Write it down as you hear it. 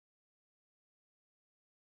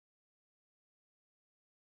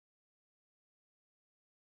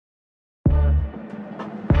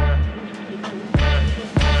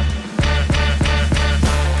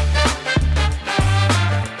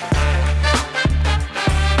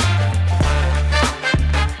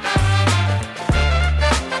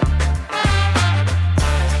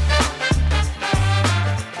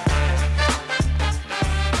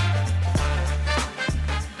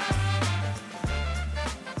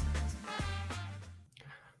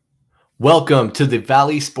Welcome to the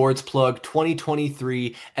Valley Sports Plug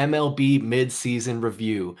 2023 MLB Mid-Season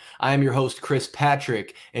Review. I am your host, Chris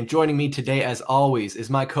Patrick, and joining me today, as always,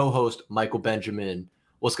 is my co-host, Michael Benjamin.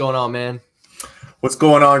 What's going on, man? What's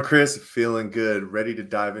going on, Chris? Feeling good. Ready to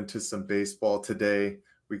dive into some baseball today.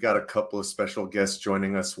 We got a couple of special guests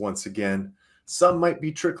joining us once again. Some might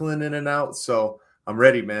be trickling in and out, so I'm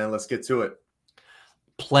ready, man. Let's get to it.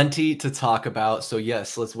 Plenty to talk about. So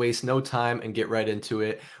yes, let's waste no time and get right into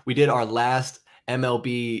it. We did our last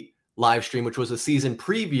MLB live stream, which was a season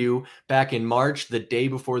preview back in March, the day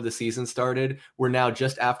before the season started. We're now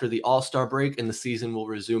just after the All-Star break, and the season will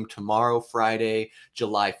resume tomorrow, Friday,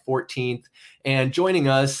 July 14th. And joining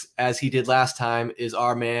us, as he did last time, is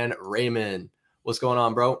our man, Raymond. What's going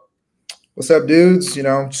on, bro? What's up, dudes?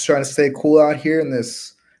 Just trying to stay cool out here in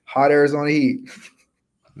this hot Arizona heat.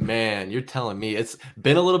 Man, you're telling me. It's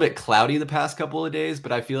been a little bit cloudy the past couple of days,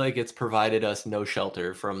 but I feel like it's provided us no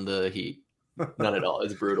shelter from the heat. None at all.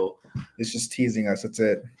 It's brutal. It's just teasing us. That's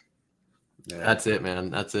it. Yeah. That's it, man.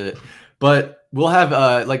 That's it. But we'll have,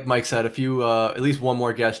 like Mike said, a few, at least one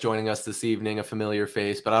more guest joining us this evening, a familiar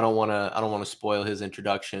face. But I don't want to spoil his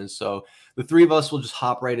introduction. So the three of us will just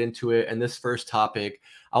hop right into it. And this first topic,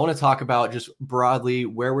 I want to talk about just broadly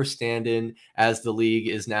where we're standing as the league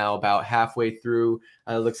is now about halfway through.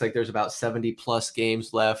 It looks like there's about 70 plus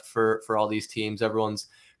games left for all these teams. Everyone's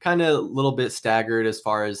kind of a little bit staggered as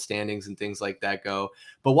far as standings and things like that go.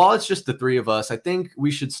 But while it's just the three of us, I think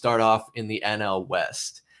we should start off in the NL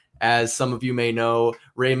West. As some of you may know,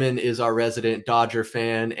 Raymond is our resident Dodger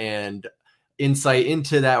fan and insight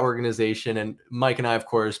into that organization. And Mike and I, of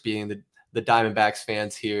course, being the Diamondbacks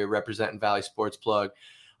fans here representing Valley Sports Plug.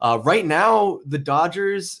 Right now, the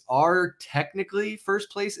Dodgers are technically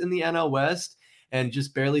first place in the NL West and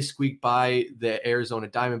just barely squeak by the Arizona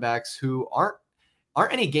Diamondbacks, who aren't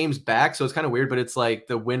any games back. So it's kind of weird, but it's like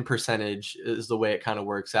the win percentage is the way it kind of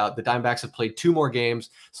works out. The Diamondbacks have played 2 more games,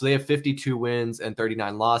 so they have 52 wins and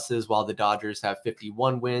 39 losses, while the Dodgers have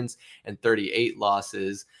 51 wins and 38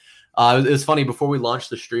 losses. It was funny, before we launched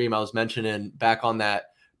the stream, I was mentioning back on that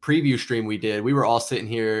preview stream we did, we were all sitting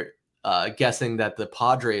here guessing that the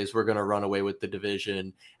Padres were going to run away with the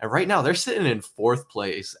division. And right now they're sitting in 4th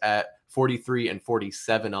place at 43 and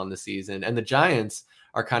 47 on the season. And the Giants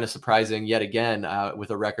are kind of surprising yet again with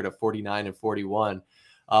a record of 49 and 41.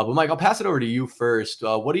 But Mike, I'll pass it over to you first.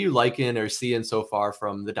 What are you liking or seeing so far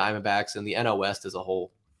from the Diamondbacks and the NL West as a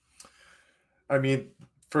whole? I mean,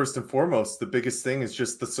 first and foremost, the biggest thing is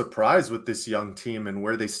just the surprise with this young team and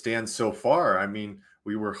where they stand so far. I mean,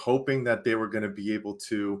 we were hoping that they were going to be able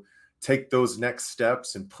to take those next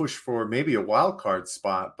steps and push for maybe a wild card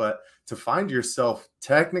spot, but to find yourself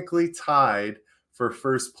technically tied for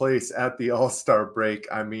first place at the All-Star break,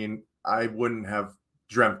 I mean, I wouldn't have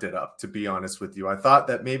dreamt it up, to be honest with you. I thought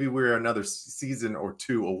that maybe we're another season or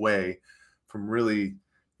 2 away from really,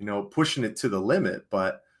 pushing it to the limit,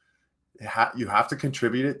 but you have to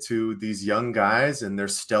contribute it to these young guys and their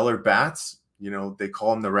stellar bats. They call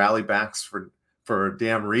them the rally backs for a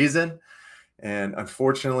damn reason. And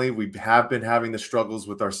unfortunately, we have been having the struggles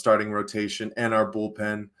with our starting rotation and our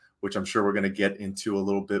bullpen, which I'm sure we're going to get into a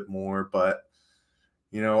little bit more. But,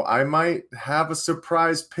 I might have a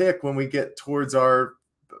surprise pick when we get towards our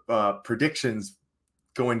predictions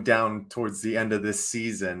going down towards the end of this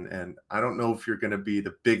season. And I don't know if you're going to be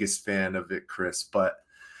the biggest fan of it, Chris, but,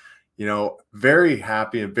 very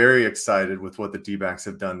happy and very excited with what the D-backs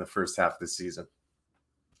have done the first half of the season.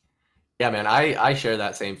 Yeah, man, I share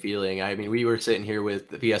that same feeling. I mean, we were sitting here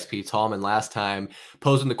with VSP Tallman last time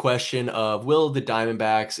posing the question of, will the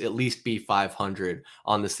Diamondbacks at least be 500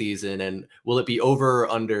 on the season? And will it be over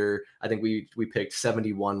or under? I think we picked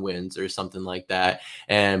 71 wins or something like that.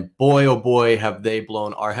 And boy, oh boy, have they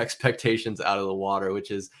blown our expectations out of the water,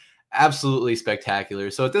 which is absolutely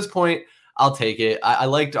spectacular. So at this point, I'll take it. I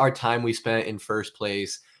liked our time we spent in first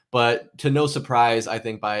place. But to no surprise, I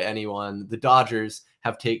think, by anyone, the Dodgers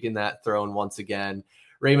have taken that throne once again.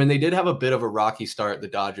 Raymond, they did have a bit of a rocky start, the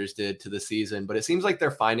Dodgers did, to the season, but it seems like they're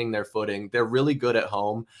finding their footing. They're really good at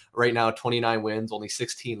home. Right now, 29 wins, only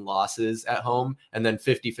 16 losses at home, and then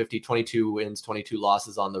 50-50, 22 wins, 22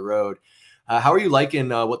 losses on the road. How are you liking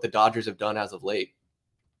what the Dodgers have done as of late?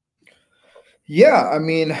 Yeah, I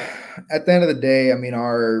mean, at the end of the day, I mean,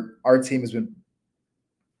 our team has been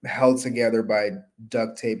held together by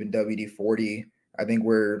duct tape and WD-40. I think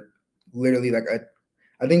we're literally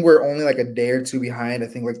I think we're only like a day or 2 behind. I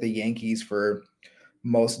think like the Yankees for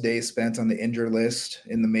most days spent on the injured list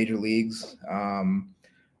in the major leagues.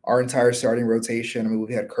 Our entire starting rotation, I mean,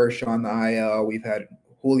 we've had Kershaw on the IL. We've had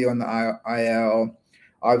Julio on the IL.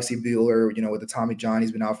 Obviously, Bueller, with the Tommy John,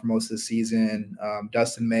 he's been out for most of the season.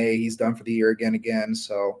 Dustin May, he's done for the year again.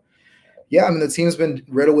 So, yeah, I mean, the team's been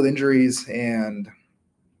riddled with injuries, and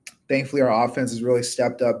thankfully our offense has really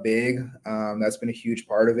stepped up big. That's been a huge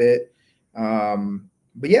part of it.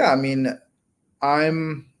 But, yeah, I mean,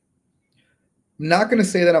 I'm not going to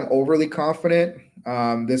say that I'm overly confident.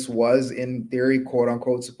 This was, in theory, quote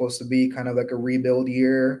unquote, supposed to be kind of like a rebuild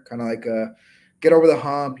year, kind of like a get over the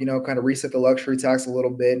hump, kind of reset the luxury tax a little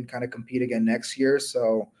bit and kind of compete again next year.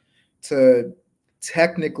 So to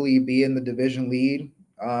technically be in the division lead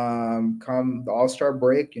come the All-Star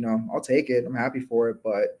break, I'll take it. I'm happy for it.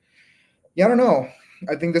 But yeah, I don't know.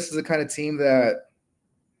 I think this is the kind of team that,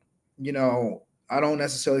 I don't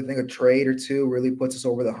necessarily think a trade or two really puts us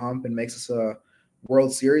over the hump and makes us a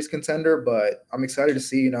World Series contender, but I'm excited to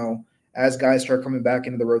see, as guys start coming back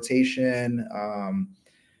into the rotation,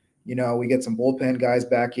 we get some bullpen guys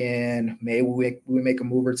back in, maybe we make a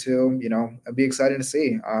move or two, it'd be exciting to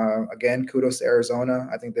see. Again, kudos to Arizona.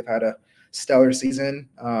 I think they've had a stellar season.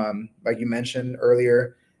 Like you mentioned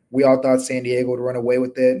earlier, we all thought San Diego would run away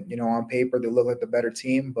with it. On paper, they look like the better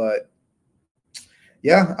team, but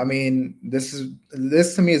yeah, I mean, this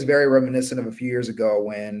to me is very reminiscent of a few years ago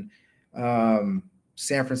when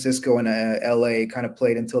San Francisco and LA kind of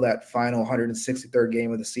played until that final 163rd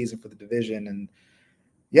game of the season for the division. And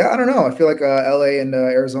yeah, I don't know. I feel like LA and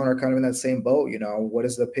Arizona are kind of in that same boat. What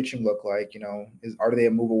does the pitching look like? Are they a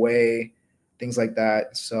move away? Things like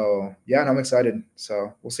that. So yeah, and I'm excited.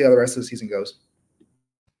 So we'll see how the rest of the season goes.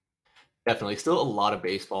 Definitely. Still a lot of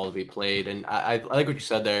baseball to be played. And I like what you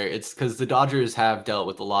said there. It's because the Dodgers have dealt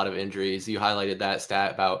with a lot of injuries. You highlighted that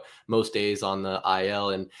stat about most days on the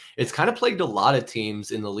IL, and it's kind of plagued a lot of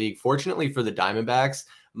teams in the league. Fortunately for the Diamondbacks,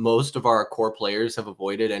 most of our core players have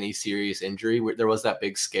avoided any serious injury. There was that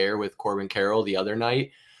big scare with Corbin Carroll the other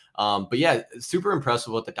night. But yeah, super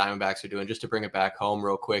impressive what the Diamondbacks are doing. Just to bring it back home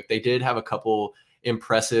real quick, they did have a couple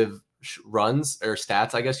impressive runs or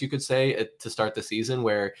stats, I guess you could say, to start the season,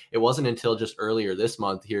 where it wasn't until just earlier this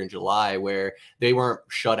month here in July where they weren't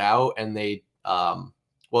shut out and they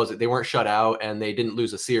weren't shut out and they didn't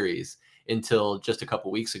lose a series until just a couple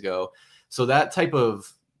weeks ago. So that type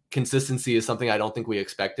of consistency is something I don't think we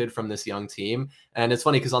expected from this young team. And it's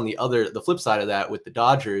funny because on the flip side of that, with the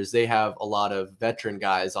Dodgers, they have a lot of veteran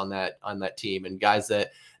guys on that team and guys that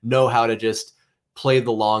know how to just play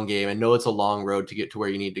the long game and know it's a long road to get to where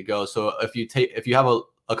you need to go. So if you have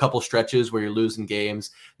a couple stretches where you're losing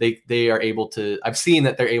games, they are able to, I've seen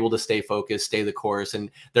that they're able to stay focused, stay the course,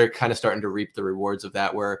 and they're kind of starting to reap the rewards of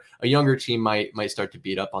that, where a younger team might start to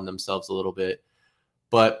beat up on themselves a little bit.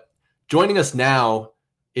 But joining us now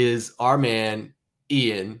is our man,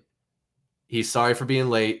 Ian. He's sorry for being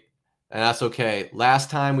late, and that's okay. Last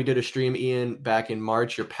time we did a stream, Ian, back in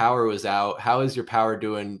March, your power was out. How is your power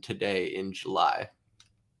doing today in July?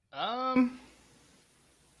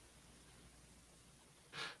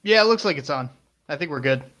 Yeah, it looks like it's on. I think we're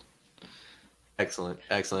good. Excellent.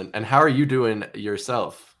 And how are you doing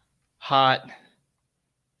yourself? Hot.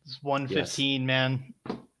 It's 1:15, yes. Man.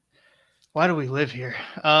 Why do we live here?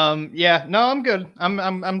 Yeah, no, I'm good.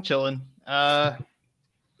 I'm chilling.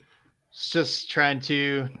 Just trying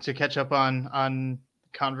to catch up on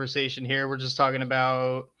conversation here. We're just talking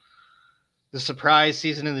about the surprise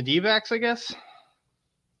season in the D-backs, I guess.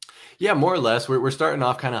 Yeah, more or less. We're starting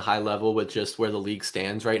off kind of high level with just where the league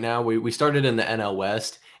stands right now. We started in the NL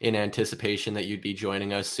West in anticipation that you'd be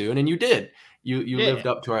joining us soon, and you did. You lived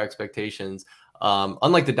up to our expectations.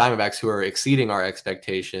 Unlike the Diamondbacks, who are exceeding our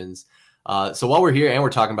expectations. So while we're here and we're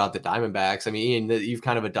talking about the Diamondbacks, I mean, Ian, you've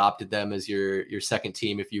kind of adopted them as your second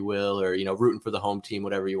team, if you will, or rooting for the home team,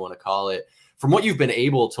 whatever you want to call it. From what you've been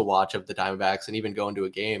able to watch of the Diamondbacks and even going to a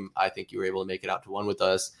game, I think you were able to make it out to one with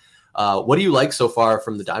us. What do you like so far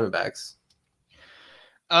from the Diamondbacks?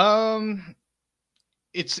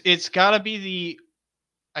 It's got to be the,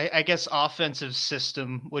 I guess, offensive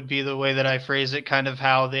system would be the way that I phrase it. Kind of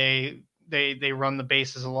how they run the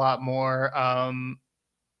bases a lot more.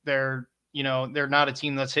 They're not a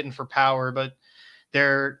team that's hitting for power, but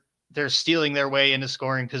they're stealing their way into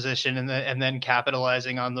scoring position and then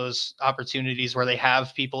capitalizing on those opportunities where they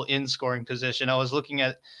have people in scoring position. I was looking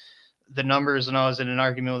at the numbers and I was in an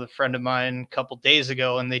argument with a friend of mine a couple days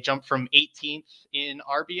ago, and they jumped from 18th in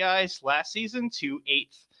RBIs last season to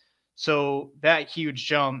 8th. So that huge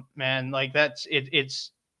jump, man, like that's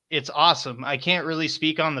it's awesome. I can't really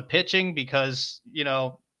speak on the pitching because,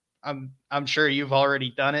 I'm sure you've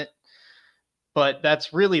already done it, but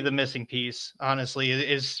that's really the missing piece, honestly,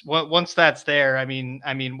 is once that's there. I mean,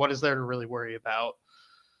 what is there to really worry about?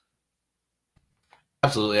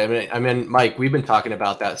 Absolutely. I mean, Mike, we've been talking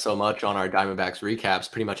about that so much on our Diamondbacks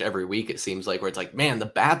recaps pretty much every week, it seems like, where it's like, man, the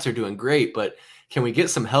bats are doing great, but can we get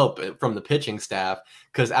some help from the pitching staff?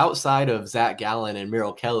 Because outside of Zach Gallen and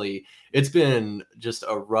Merrill Kelly, it's been just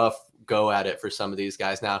a rough go at it for some of these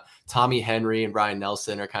guys. Now, Tommy Henry and Ryan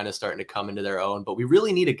Nelson are kind of starting to come into their own, but we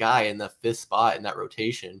really need a guy in the fifth spot in that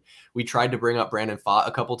rotation. We tried to bring up Brandon Pfaadt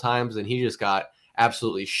a couple times, and he just got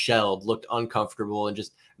absolutely shelled, looked uncomfortable, and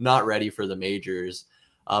just not ready for the majors.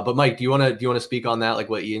 But Mike, do you want to speak on that, like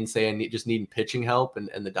what Ian's saying, just needing pitching help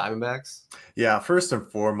and the Diamondbacks? Yeah, first and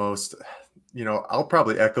foremost, I'll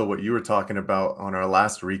probably echo what you were talking about on our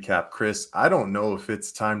last recap, Chris. I don't know if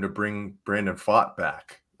it's time to bring Brandon Pfaadt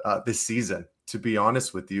back this season, to be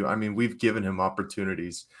honest with you. I mean, we've given him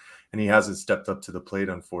opportunities and he hasn't stepped up to the plate,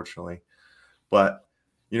 unfortunately. But,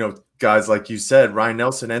 guys, like you said, Ryan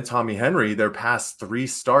Nelson and Tommy Henry, their past 3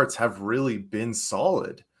 starts have really been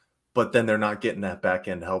solid. But then they're not getting that back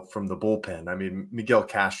end help from the bullpen. I mean, Miguel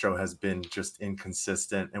Castro has been just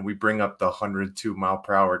inconsistent, and we bring up the 102 mile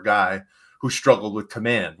per hour guy who struggled with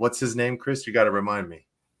command. What's his name, Chris? You got to remind me.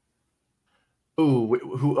 Ooh,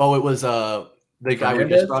 who? Oh, it was the guy we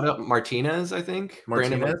just brought up, Martinez, I think.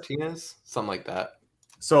 Brandon Martinez, something like that.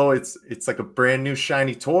 So it's like a brand new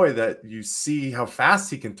shiny toy that you see how fast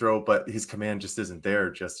he can throw, but his command just isn't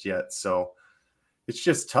there just yet. So it's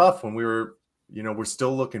just tough when we're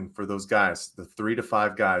still looking for those guys, the 3 to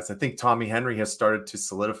 5 guys. I think Tommy Henry has started to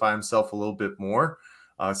solidify himself a little bit more,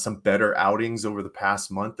 some better outings over the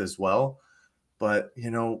past month as well. But,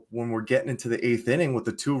 when we're getting into the 8th inning with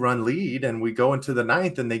a 2-run lead and we go into the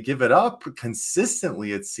 9th and they give it up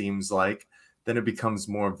consistently, it seems like, then it becomes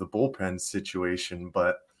more of the bullpen situation.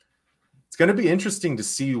 But it's going to be interesting to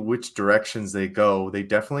see which directions they go. They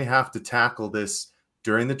definitely have to tackle this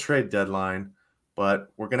during the trade deadline.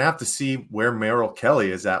 But we're going to have to see where Merrill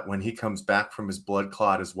Kelly is at when he comes back from his blood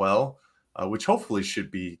clot as well, which hopefully should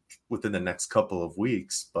be within the next couple of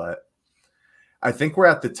weeks. But I think we're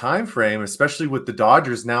at the time frame, especially with the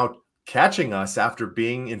Dodgers now catching us after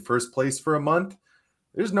being in first place for a month.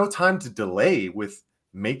 There's no time to delay with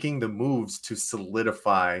making the moves to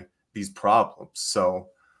solidify these problems. So,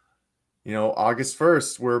 August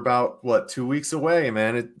 1st, we're about 2 weeks away,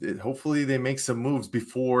 man. Hopefully they make some moves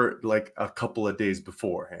before, like a couple of days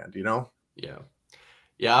beforehand,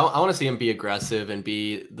 Yeah, I want to see him be aggressive and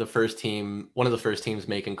be the first team, one of the first teams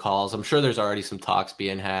making calls. I'm sure there's already some talks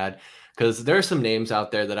being had because there are some names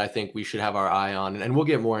out there that I think we should have our eye on, and we'll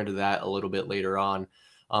get more into that a little bit later on.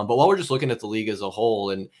 But while we're just looking at the league as a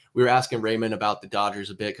whole, and we were asking Raymond about the Dodgers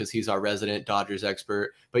a bit because he's our resident Dodgers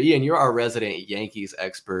expert. But Ian, you're our resident Yankees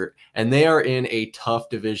expert, and they are in a tough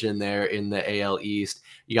division there in the AL East.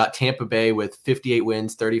 You got Tampa Bay with 58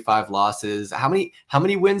 wins, 35 losses. How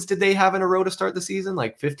many wins did they have in a row to start the season?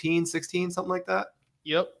 Like 15, 16, something like that?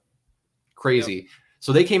 Yep. Crazy. Yep.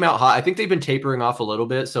 So they came out hot. I think they've been tapering off a little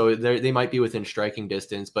bit, so they might be within striking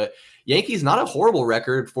distance. But Yankees, not a horrible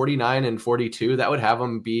record, 49 and 42. That would have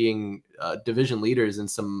them being division leaders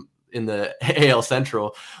in the AL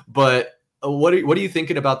Central. But what are you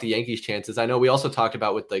thinking about the Yankees' chances? I know we also talked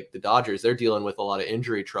about with like the Dodgers, they're dealing with a lot of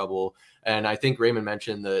injury trouble, and I think Raymond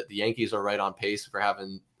mentioned the Yankees are right on pace for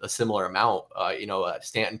having a similar amount.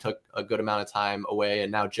 Stanton took a good amount of time away,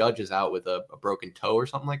 and now Judge is out with a broken toe or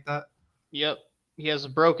something like that. Yep. He has a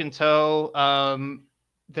broken toe.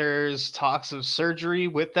 There's talks of surgery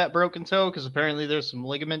with that broken toe because apparently there's some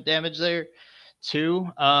ligament damage there too.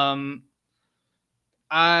 Even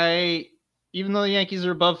though the Yankees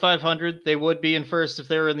are above 500, they would be in first if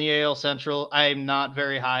they were in the AL Central. I'm not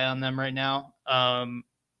very high on them right now.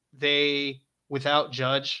 They, without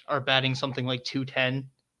Judge, are batting something like 210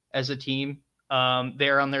 as a team.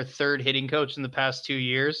 They're on their 3rd hitting coach in the past 2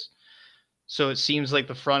 years. So it seems like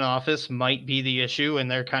the front office might be the issue,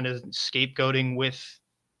 and they're kind of scapegoating with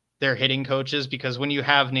their hitting coaches because when you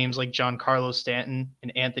have names like Giancarlo Stanton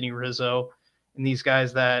and Anthony Rizzo and these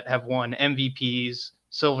guys that have won MVPs,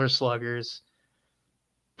 Silver Sluggers,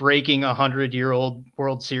 breaking 100-year-old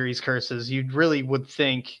World Series curses, you really would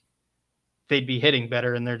think they'd be hitting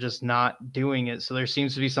better, and they're just not doing it. So there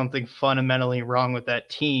seems to be something fundamentally wrong with that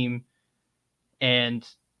team, and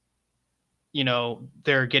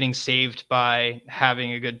they're getting saved by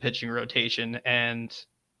having a good pitching rotation and,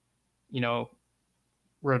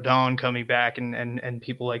 Rodon coming back and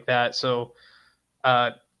people like that. So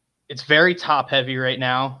it's very top heavy right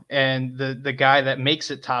now. And the guy that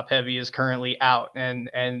makes it top heavy is currently out. And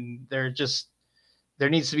there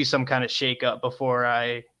needs to be some kind of shakeup before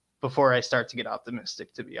I start to get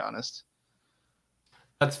optimistic, to be honest.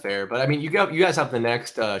 That's fair, but I mean, you guys have the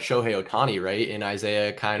next Shohei Ohtani, right? In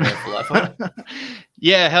Isaiah kind of Falefa.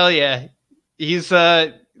 Yeah, hell yeah. He's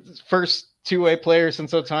first two-way player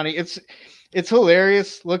since Ohtani. It's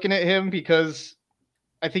hilarious looking at him because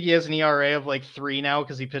I think he has an ERA of like 3 now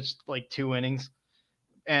because he pitched like 2 innings.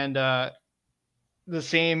 And the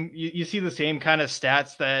same, you see the same kind of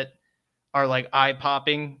stats that are like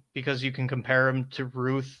eye-popping because you can compare him to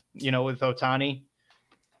Ruth, with Ohtani.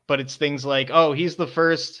 But it's things like, oh, he's the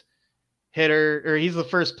first hitter, or he's the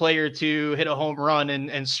first player to hit a home run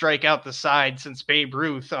and strike out the side since Babe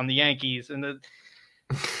Ruth on the Yankees. And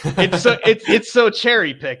it's so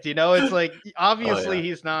cherry picked, It's like obviously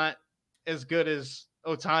he's not as good as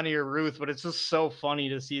Ohtani or Ruth, but it's just so funny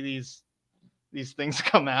to see these things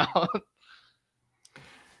come out.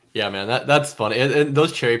 Yeah, man, that's funny. And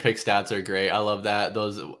those cherry pick stats are great. I love that.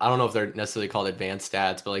 Those, I don't know if they're necessarily called advanced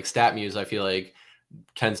stats, but like StatMuse, I feel like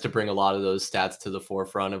tends to bring a lot of those stats to the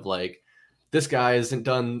forefront of like, this guy hasn't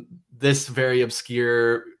done this very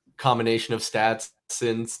obscure combination of stats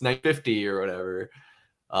since 1950 or whatever.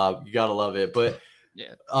 You gotta love it. But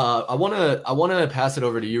yeah, I wanna pass it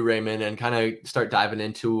over to you, Raymond, and kind of start diving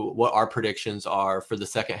into what our predictions are for the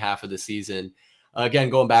second half of the season. Again,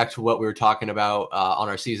 going back to what we were talking about on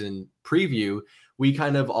our season preview, we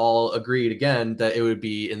kind of all agreed again that it would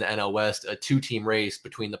be in the NL West a 2-team race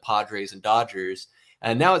between the Padres and Dodgers.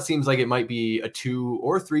 And now it seems like it might be a 2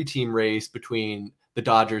 or 3-team race between the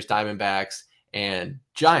Dodgers, Diamondbacks, and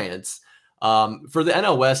Giants. For the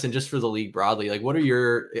NL West and just for the league broadly, like, what are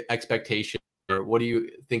your expectations, or what do you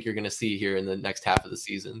think you're going to see here in the next half of the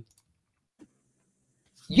season?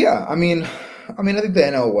 Yeah, I mean, I think the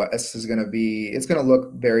NL West is going to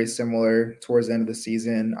look very similar towards the end of the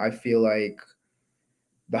season. I feel like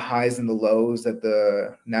the highs and the lows that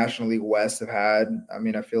the National League West have had. I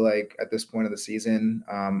mean, I feel like at this point of the season,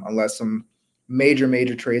 unless some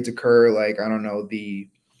major trades occur, like, I don't know, the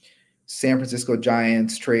San Francisco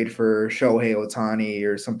Giants trade for Shohei Ohtani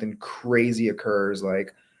or something crazy occurs,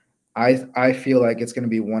 like, I feel like it's going to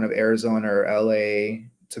be one of Arizona or LA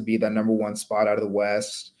to be the number 1 spot out of the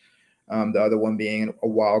West. The other one being a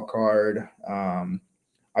wild card.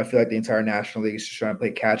 I feel like the entire National League is just trying to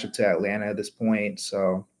play catch up to Atlanta at this point.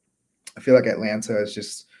 So I feel like Atlanta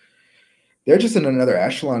is they're just in another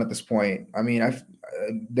echelon at this point. I mean,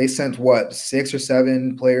 they sent 6 or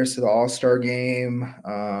 7 players to the All-Star game.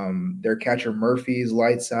 Their catcher Murphy's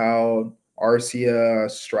lights out, Arcia,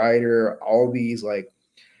 Strider, Albies, like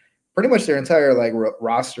pretty much their entire like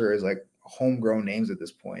roster is like homegrown names at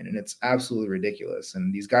this point, and it's absolutely ridiculous.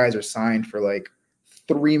 And these guys are signed for like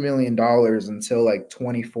 $3 million until like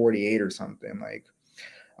 2048 or something. Like,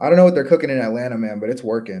 I don't know what they're cooking in Atlanta, man, but it's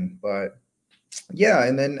working. But yeah,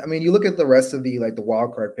 and then I mean, you look at the rest of the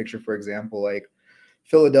wild card picture, for example, like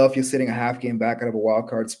Philadelphia sitting a half game back out of a wild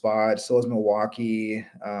card spot. So is Milwaukee.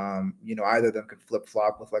 Either of them could flip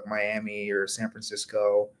flop with like Miami or San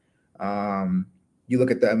Francisco. You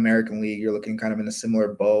look at the American League, you're looking kind of in a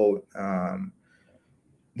similar boat.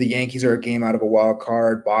 The Yankees are a game out of a wild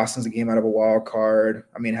card. Boston's a game out of a wild card.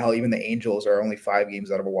 I mean, hell, even the Angels are only 5 games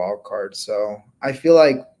out of a wild card. So I feel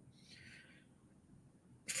like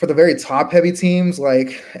for the very top-heavy teams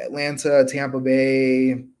like Atlanta, Tampa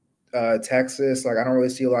Bay, Texas, like I don't really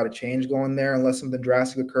see a lot of change going there unless something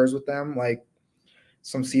drastic occurs with them, like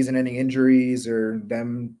some season-ending injuries or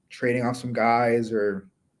them trading off some guys or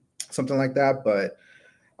something like that. But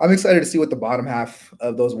I'm excited to see what the bottom half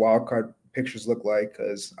of those wild card pictures look like,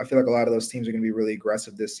 because I feel like a lot of those teams are going to be really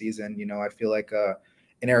aggressive this season. I feel like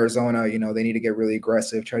in Arizona, they need to get really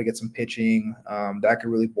aggressive, try to get some pitching. That could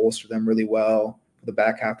really bolster them really well for the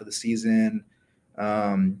back half of the season.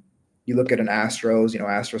 You look at an Astros,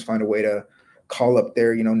 Astros find a way to call up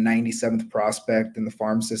their, 97th prospect in the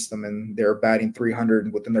farm system, and they're batting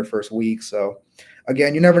 300 within their first week. So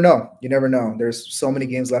again, you never know. There's so many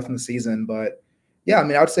games left in the season, but yeah, I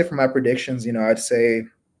mean, I would say for my predictions, I'd say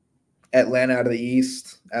Atlanta out of the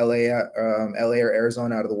East, LA or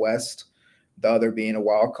Arizona out of the West, the other being a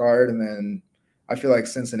wild card. And then I feel like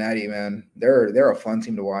Cincinnati, man, they're a fun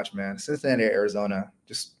team to watch, man. Cincinnati, Arizona,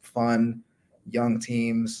 just fun, young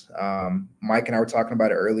teams. Mike and I were talking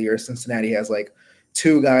about it earlier. Cincinnati has like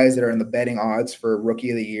 2 guys that are in the betting odds for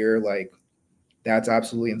Rookie of the Year. Like, that's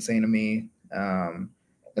absolutely insane to me.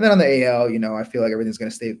 And then on the AL, I feel like everything's going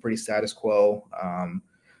to stay pretty status quo.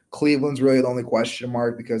 Cleveland's really the only question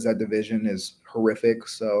mark because that division is horrific.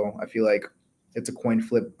 So I feel like it's a coin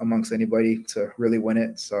flip amongst anybody to really win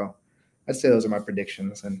it. So I'd say those are my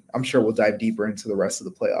predictions, and I'm sure we'll dive deeper into the rest of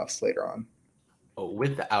the playoffs later on. Oh,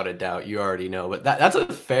 without a doubt, you already know, but that's a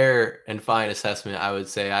fair and fine assessment, I would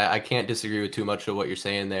say. I can't disagree with too much of what you're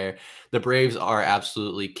saying there. The Braves are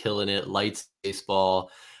absolutely killing it, lights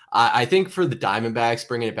baseball. I think for the Diamondbacks,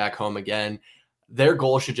 bringing it back home again, their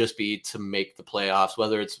goal should just be to make the playoffs,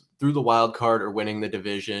 whether it's through the wild card or winning the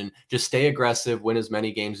division. Just stay aggressive, win as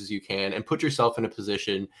many games as you can, and put yourself in a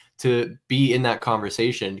position to be in that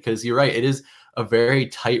conversation. Because you're right, it is a very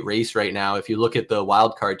tight race right now. If you look at the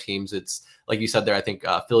wild card teams, it's like you said there, I think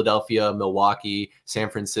Philadelphia, Milwaukee, San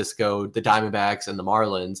Francisco, the Diamondbacks, and the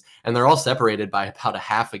Marlins, and they're all separated by about a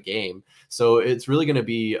half a game. So it's really going to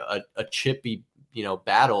be a chippy,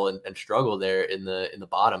 battle and struggle there in the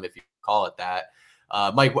bottom, if you call it that.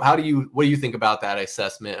 Mike, what do you think about that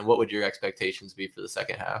assessment, and what would your expectations be for the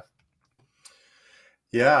second half?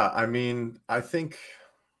 Yeah, I mean, I think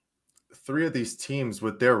three of these teams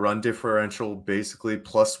with their run differential basically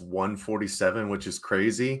plus 147, which is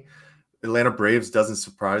crazy. Atlanta Braves doesn't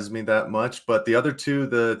surprise me that much, but the other two,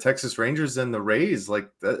 the Texas Rangers and the Rays, like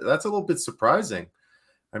that's a little bit surprising.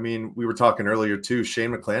 I mean, we were talking earlier too.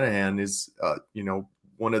 Shane McClanahan is,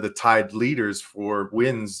 one of the tied leaders for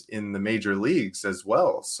wins in the major leagues as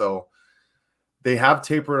well. So they have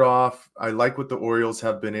tapered off. I like what the Orioles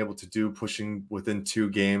have been able to do, pushing within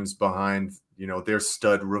 2 games behind, their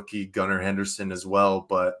stud rookie Gunnar Henderson as well.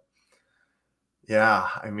 But yeah,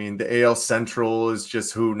 I mean, the AL Central is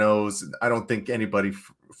just, who knows? I don't think anybody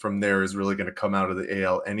from there is really going to come out of the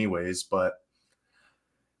AL anyways. But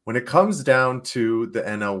when it comes down to the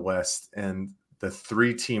NL West and the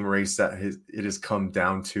 3-team race that it has come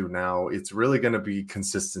down to now, it's really going to be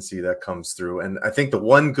consistency that comes through. And I think the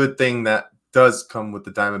one good thing that does come with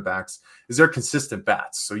the Diamondbacks is their consistent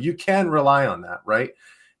bats. So you can rely on that, right?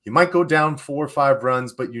 You might go down 4 or 5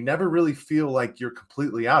 runs, but you never really feel like you're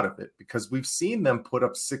completely out of it, because we've seen them put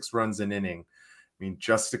up 6 runs an inning. I mean,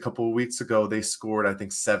 just a couple of weeks ago, they scored, I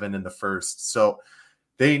think, 7 in the first. So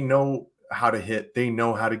they know how to hit. They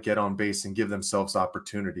know how to get on base and give themselves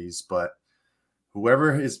opportunities. But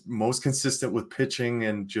whoever is most consistent with pitching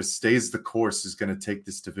and just stays the course is going to take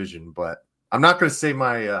this division. But I'm not going to say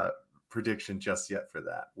my prediction just yet for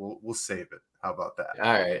that. We'll save it. How about that?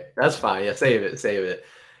 All right, that's fine. Yeah, save it.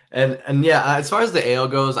 And yeah, as far as the AL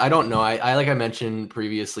goes, I don't know. I like I mentioned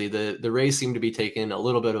previously, the Rays seem to be taking a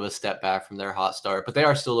little bit of a step back from their hot start, but they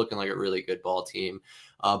are still looking like a really good ball team.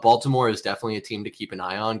 Baltimore is definitely a team to keep an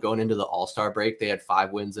eye on. Going into the All-Star break, they had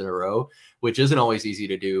 5 wins in a row, which isn't always easy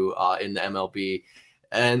to do in the MLB.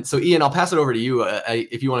 And so, Ian, I'll pass it over to you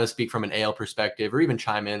if you want to speak from an AL perspective, or even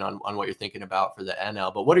chime in on what you're thinking about for the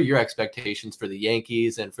NL. But what are your expectations for the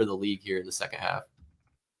Yankees and for the league here in the second half?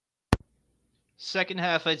 Second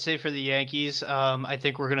half, I'd say for the Yankees, I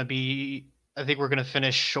think we're going to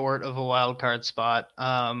finish short of a wild card spot,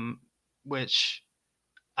 which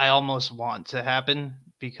I almost want to happen,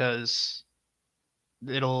 because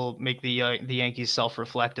it'll make the Yankees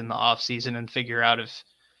self-reflect in the offseason and figure out if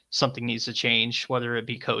something needs to change, whether it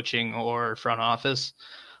be coaching or front office.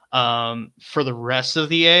 For the rest of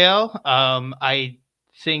the AL, I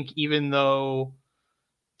think even though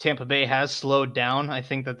Tampa Bay has slowed down, I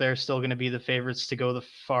think that they're still going to be the favorites to go the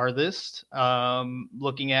farthest.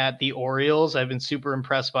 Looking at the Orioles, I've been super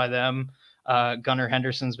impressed by them. Gunnar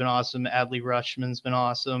Henderson's been awesome. Adley Rutschman's been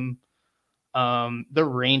awesome. The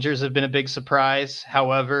Rangers have been a big surprise.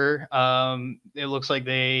 However, it looks like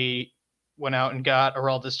they went out and got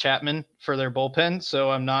Aroldis Chapman for their bullpen, so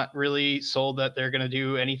I'm not really sold that they're going to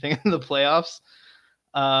do anything in the playoffs.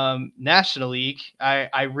 National League,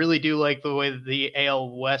 I really do like the way that the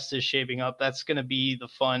AL West is shaping up. That's going to be the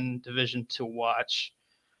fun division to watch.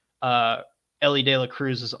 Ellie De La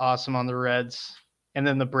Cruz is awesome on the Reds, and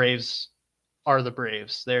then the Braves are the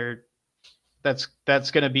Braves. That's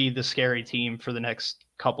going to be the scary team for the next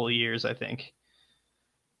couple of years, I think.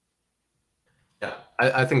 Yeah,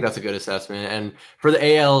 I think that's a good assessment. And for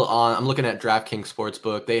the AL, I'm looking at DraftKings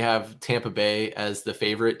Sportsbook. They have Tampa Bay as the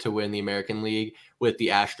favorite to win the American League, with the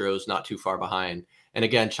Astros not too far behind. And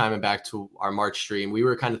again, chiming back to our March stream, we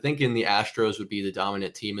were kind of thinking the Astros would be the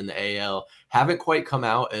dominant team in the AL. Haven't quite come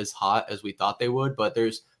out as hot as we thought they would, but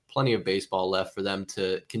there's plenty of baseball left for them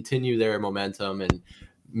to continue their momentum and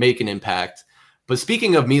make an impact. But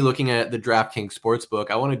speaking of me looking at the DraftKings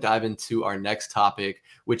Sportsbook, I want to dive into our next topic,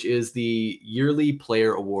 which is the yearly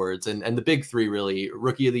player awards and the big 3, really: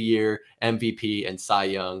 Rookie of the Year, MVP, and Cy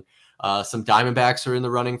Young. Some Diamondbacks are in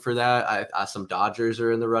the running for that. Some Dodgers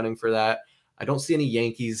are in the running for that. I don't see any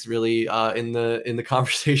Yankees really in the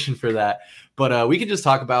conversation for that. But we can just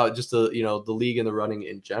talk about just the league and the running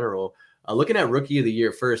in general. Looking at Rookie of the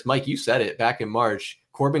Year first, Mike, you said it back in March.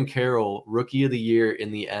 Corbin Carroll, Rookie of the Year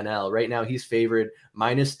in the NL. Right now, he's favored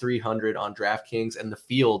 -300 on DraftKings, and the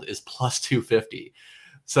field is +250.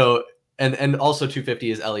 So, and also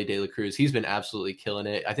 250 is Ellie De La Cruz. He's been absolutely killing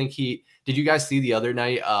it. I think did you guys see the other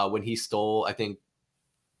night when he stole, I think,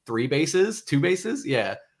 2 bases?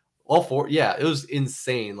 Yeah. all four. Yeah, it was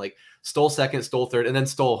insane. Like stole second, stole third, and then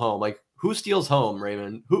stole home. Like who steals home,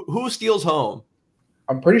 Raymond? Who steals home?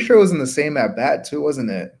 I'm pretty sure it was in the same at bat too, wasn't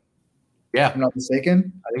it? Yeah, If I'm not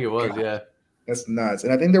mistaken. I think it was. God, yeah, that's nuts.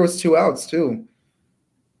 And I think there was 2 outs too.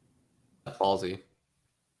 ballsy,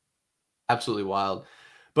 absolutely wild.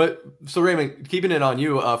 But so Raymond, keeping it on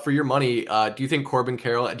you for your money, do you think Corbin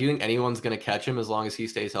Carroll? Do you think anyone's going to catch him as long as he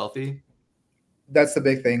stays healthy? That's the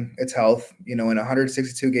big thing. It's health. In a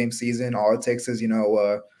 162 game season, all it takes is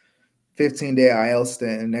 15-day IL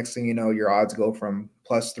stint, and next thing you know, your odds go from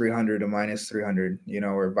plus 300 to minus 300.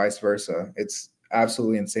 Or vice versa. It's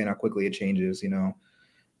absolutely insane how quickly it changes.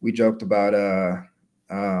 We joked about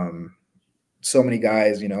so many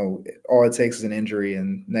guys. All it takes is an injury,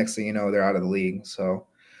 and next thing you know, they're out of the league. So.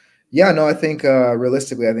 Yeah, no, I think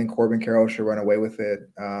realistically, I think Corbin Carroll should run away with it.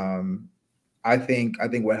 I think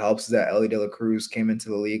what helps is that Ellie De La Cruz came into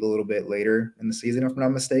the league a little bit later in the season, if I'm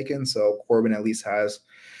not mistaken. So Corbin at least has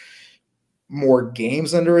more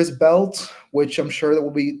games under his belt, which I'm sure that will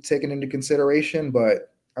be taken into consideration.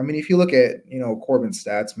 But I mean, if you look at Corbin's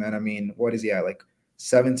stats, man, I mean, what is he at? Like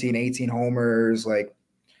 17, 18 homers, like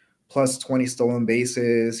plus 20 stolen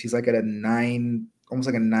bases. He's like at a 9. Almost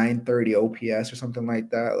like a 930 OPS or something like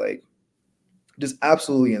that. Like just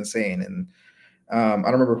absolutely insane. And I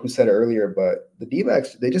don't remember who said it earlier, but the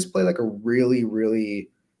D-backs, they just play like a really, really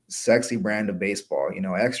sexy brand of baseball,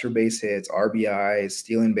 extra base hits, RBIs,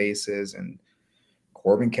 stealing bases. And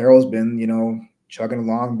Corbin Carroll's been, chugging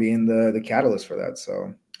along being the catalyst for that.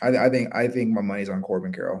 So I think my money's on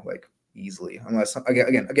Corbin Carroll, like easily, unless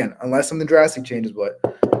unless something drastic changes, but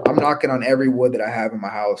I'm knocking on every wood that I have in my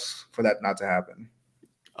house for that not to happen.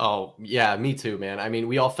 Oh, yeah, me too, man. I mean,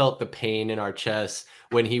 we all felt the pain in our chests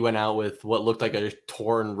when he went out with what looked like a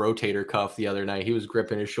torn rotator cuff the other night. He was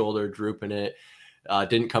gripping his shoulder, drooping it,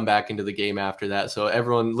 didn't come back into the game after that. So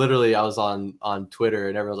everyone, literally, I was on Twitter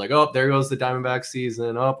and everyone was like, oh, there goes the Diamondbacks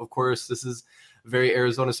season. Oh, of course, this is a very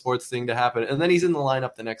Arizona sports thing to happen. And then he's in the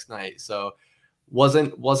lineup the next night. So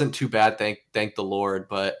wasn't too bad, thank the Lord.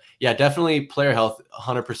 But yeah, definitely player health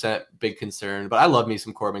 100% big concern. But I love me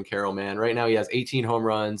some Corbin Carroll, man. Right now he has 18 home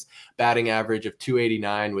runs, batting average of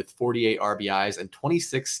 289 with 48 RBIs and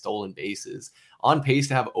 26 stolen bases, on pace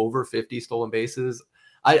to have over 50 stolen bases.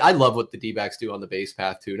 I love what the D-backs do on the base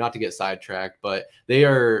path too, not to get sidetracked, but they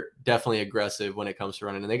are definitely aggressive when it comes to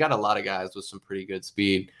running, and they got a lot of guys with some pretty good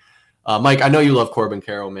speed. Mike, I know you love Corbin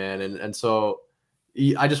Carroll, man, and so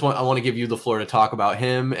I want to give you the floor to talk about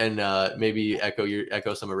him and maybe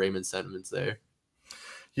echo some of Raymond's sentiments there.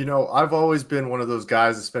 I've always been one of those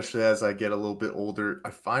guys, especially as I get a little bit older.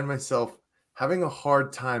 I find myself having a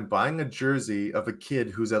hard time buying a jersey of a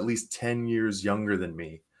kid who's at least 10 years younger than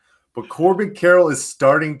me. But Corbin Carroll is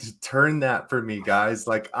starting to turn that for me, guys.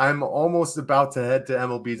 Like I'm almost about to head to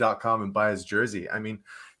MLB.com and buy his jersey. I mean,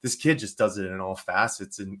 this kid just does it in all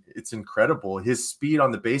facets, and it's incredible. His speed on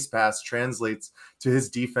the base pass translates to his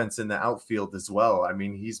defense in the outfield as well. I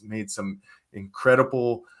mean, he's made some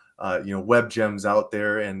incredible, web gems out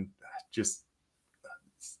there, and just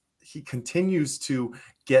he continues to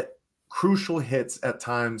get crucial hits at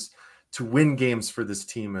times to win games for this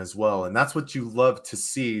team as well. And that's what you love to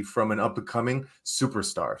see from an up-and-coming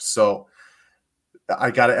superstar. So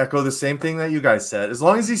I got to echo the same thing that you guys said. As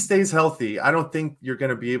long as he stays healthy, I don't think you're going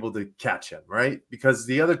to be able to catch him, right? Because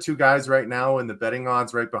the other two guys right now in the betting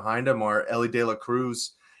odds right behind him are Ellie De La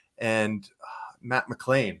Cruz and Matt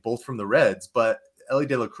McClain, both from the Reds. But Ellie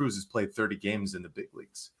De La Cruz has played 30 games in the big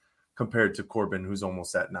leagues compared to Corbin, who's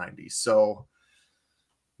almost at 90. So,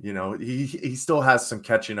 he still has some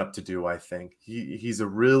catching up to do, I think. He's a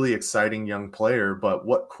really exciting young player, but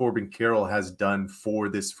what Corbin Carroll has done for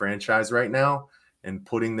this franchise right now and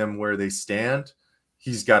putting them where they stand,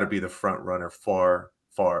 he's got to be the front runner far,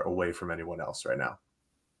 far away from anyone else right now.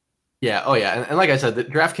 Yeah. Oh, yeah. And like I said, the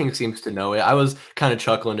DraftKings seems to know it. I was kind of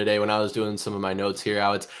chuckling today when I was doing some of my notes here,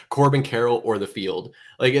 how it's Corbin Carroll or the field.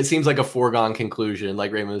 Like, it seems like a foregone conclusion.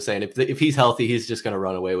 Like Raymond was saying, if he's healthy, he's just going to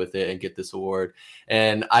run away with it and get this award.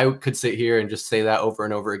 And I could sit here and just say that over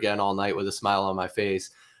and over again all night with a smile on my face.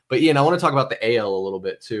 But Ian, I want to talk about the AL a little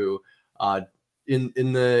bit too. In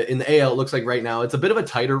the AL, it looks like right now it's a bit of a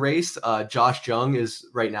tighter race. Josh Jung is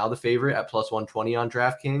right now the favorite at plus 120 on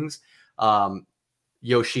DraftKings.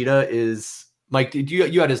 Yoshida is Mike.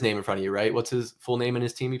 You had his name in front of you, right? What's his full name and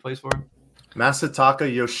his team he plays for?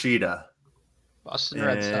 Masataka Yoshida, Boston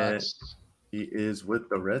Red Sox. He is with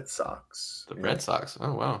the Red Sox. Red Sox.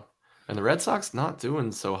 Oh wow. And the Red Sox not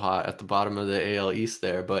doing so hot at the bottom of the AL East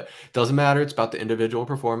there, but it doesn't matter. It's about the individual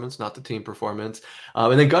performance, not the team performance.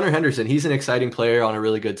 And then Gunnar Henderson, he's an exciting player on a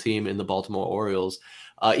really good team in the Baltimore Orioles.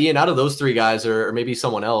 Ian, out of those three guys, or maybe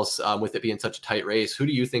someone else, with it being such a tight race, who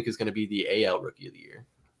do you think is going to be the AL Rookie of the Year?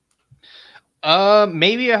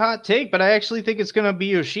 Maybe a hot take, but I actually think it's going to be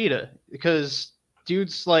Yoshida because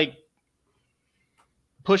dude's like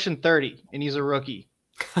pushing 30 and he's a rookie.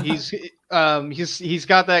 He's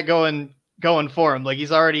got that going for him. Like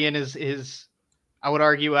he's already in his I would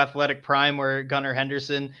argue athletic prime, where Gunnar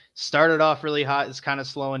Henderson started off really hot, is kind of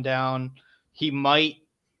slowing down. He might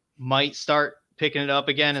start picking it up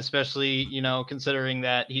again, especially, considering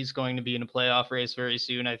that he's going to be in a playoff race very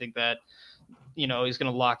soon. I think that, he's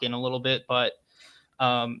going to lock in a little bit, but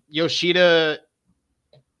Yoshida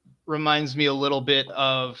reminds me a little bit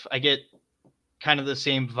of, I get kind of the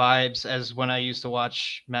same vibes as when I used to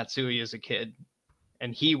watch Matsui as a kid,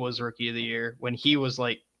 and he was Rookie of the Year when he was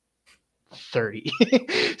like 30.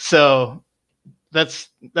 So that's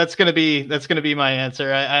gonna be my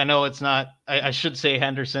answer. I know it's not. I should say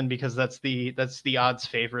Henderson because that's the odds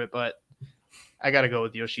favorite, but I got to go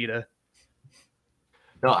with Yoshida.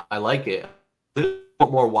 No, I like it. A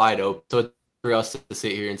little more wide open. So it's for us to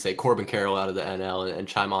sit here and say Corbin Carroll out of the NL and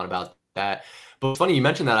chime on about that. But it's funny you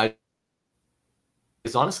mentioned that.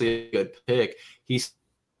 It's honestly a good pick. He's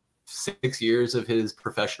 6 years of his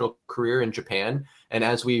professional career in Japan, and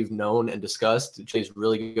as we've known and discussed, plays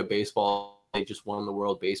really good baseball. They just won the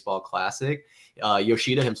World Baseball Classic.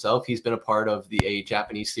 Yoshida himself, he's been a part of a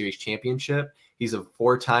Japanese Series championship. He's a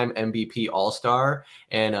 4-time MVP All-Star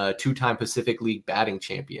and a 2-time Pacific League batting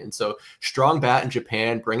champion. So strong bat in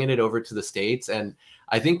Japan, bringing it over to the States. And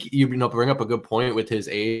I think you bring up a good point with his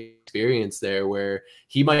age experience there, where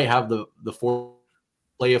he might have the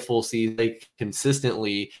play a full season, like,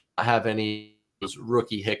 consistently, not have any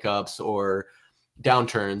rookie hiccups or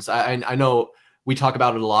downturns. I know we talk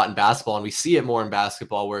about it a lot in basketball, and we see it more in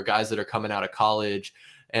basketball, where guys that are coming out of college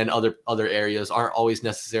and other areas aren't always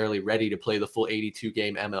necessarily ready to play the full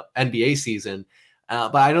 82-game NBA season.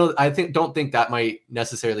 But I don't think that might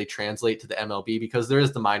necessarily translate to the MLB, because there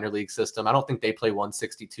is the minor league system. I don't think they play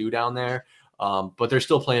 162 down there, but they're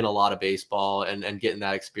still playing a lot of baseball and getting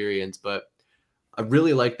that experience. But I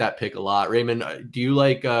really like that pick a lot. Raymond, do you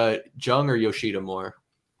like Jung or Yoshida more?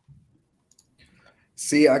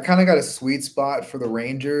 See, I kind of got a sweet spot for the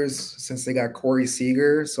Rangers since they got Corey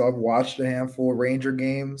Seager. So I've watched a handful of Ranger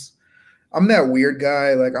games. I'm that weird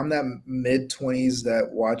guy. Like, I'm that mid-20s that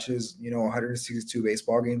watches, 162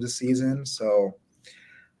 baseball games a season. So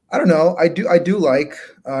I don't know. I do like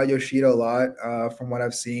Yoshida a lot from what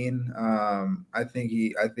I've seen. I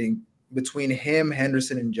think between him,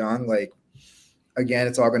 Henderson, and Jung, like, again,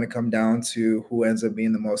 it's all going to come down to who ends up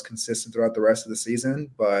being the most consistent throughout the rest of the season.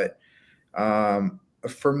 But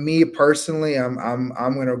for me personally, I'm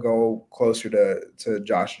going to go closer to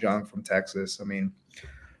Josh Jung from Texas. I mean,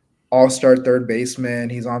 all-star third baseman.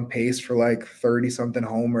 He's on pace for like 30-something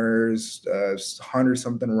homers,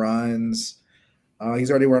 100-something runs. He's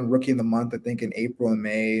already run Rookie of the Month, I think, in April and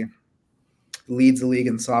May. Leads the league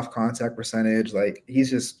in soft contact percentage. Like, he's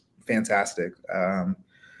just fantastic.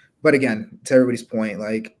 But again, to everybody's point,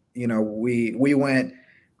 like, we went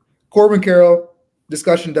Corbin Carroll,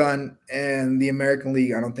 discussion done, and the American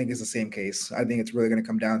League, I don't think is the same case. I think it's really going to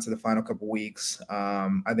come down to the final couple weeks.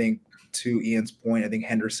 I think, to Ian's point, I think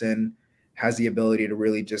Henderson has the ability to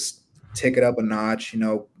really just tick it up a notch,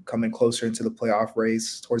 coming closer into the playoff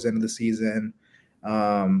race towards the end of the season.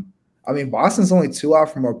 I mean, Boston's only 2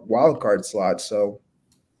 out from a wild card slot, so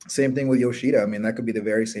same thing with Yoshida. I mean, that could be the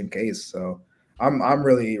very same case. So I'm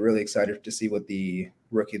really, really excited to see what the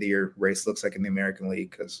Rookie of the Year race looks like in the American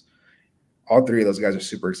League, because all three of those guys are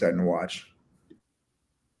super exciting to watch.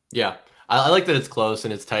 Yeah, I like that it's close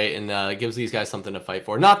and it's tight, and it gives these guys something to fight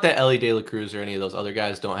for. Not that Ellie De La Cruz or any of those other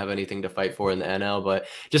guys don't have anything to fight for in the NL, but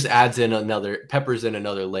just peppers in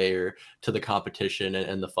another layer to the competition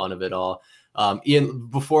and the fun of it all. Ian,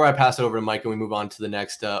 before I pass it over to Mike and we move on to the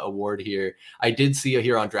next award here, I did see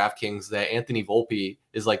here on DraftKings that Anthony Volpe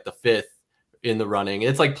is like the 5th in the running.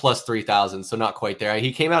 It's like plus 3,000, so not quite there.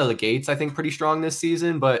 He came out of the gates, I think, pretty strong this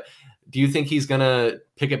season, but do you think he's going to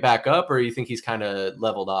pick it back up, or you think he's kind of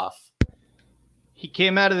leveled off? He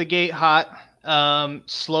came out of the gate hot,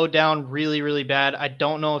 slowed down really, really bad. I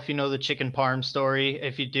don't know if you know the chicken parm story.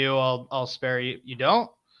 If you do, I'll spare you. You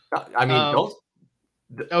don't? I mean, don't.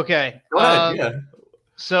 Okay. Go ahead, yeah.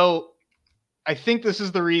 So I think this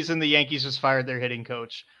is the reason the Yankees just fired their hitting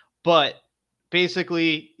coach. But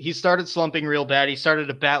basically, he started slumping real bad. He started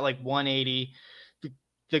to bat like 180.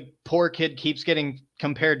 The poor kid keeps getting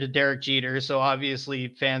compared to Derek Jeter. So obviously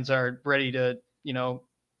fans are ready to,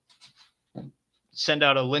 send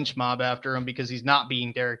out a lynch mob after him because he's not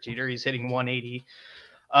being Derek Jeter. He's hitting 180.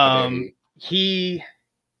 He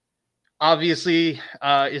obviously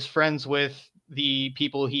is friends with the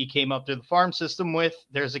people he came up through the farm system with.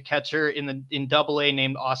 There's a catcher in Double-A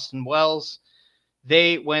named Austin Wells.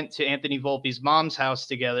 They went to Anthony Volpe's mom's house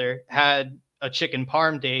together, had a chicken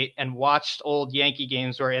parm date, and watched old Yankee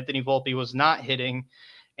games where Anthony Volpe was not hitting.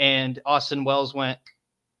 And Austin Wells went,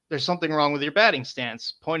 "There's something wrong with your batting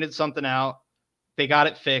stance," pointed something out. They got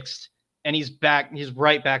it fixed, and he's back. He's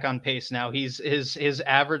right back on pace now. His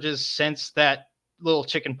averages since that little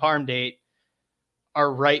chicken parm date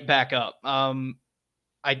are right back up.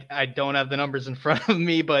 I don't have the numbers in front of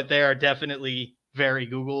me, but they are definitely very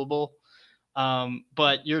Googleable.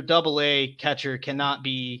 But your Double-A catcher cannot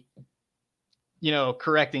be,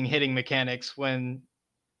 correcting hitting mechanics when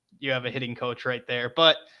you have a hitting coach right there.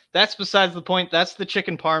 But that's besides the point. That's the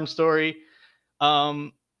chicken parm story.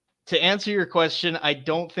 To answer your question, I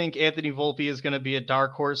don't think Anthony Volpe is going to be a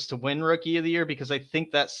dark horse to win Rookie of the Year because I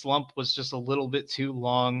think that slump was just a little bit too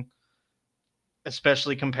long,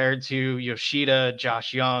 especially compared to Yoshida,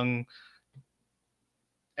 Josh Young,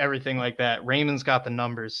 everything like that. Raymond's got the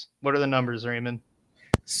numbers. What are the numbers, Raymond?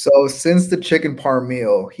 So since the chicken parm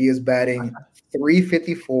meal, he is batting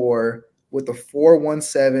 354 with a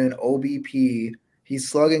 417 OBP. He's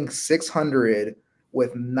slugging 600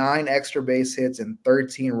 with 9 extra base hits and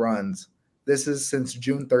 13 runs. This is since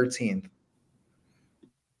June 13th.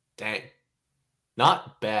 Dang.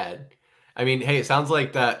 Not bad. I mean, hey, it sounds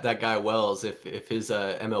like that guy Wells, if his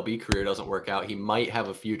MLB career doesn't work out, he might have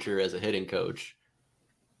a future as a hitting coach.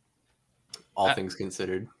 All things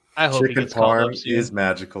considered. I hope chicken he gets called up parm soon. is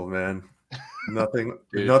magical, man.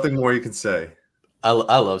 Nothing more you can say. I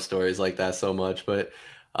love stories like that so much, but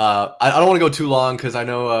I don't want to go too long because I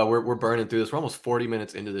know we're burning through this. We're almost 40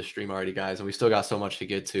 minutes into this stream already, guys, and we still got so much to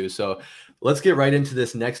get to. So let's get right into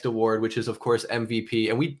this next award, which is, of course, MVP.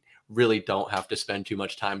 And we really don't have to spend too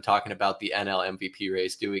much time talking about the NL MVP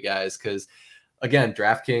race, do we, guys? Because, again,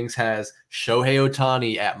 DraftKings has Shohei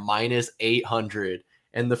Ohtani at -800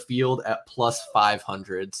 and the field at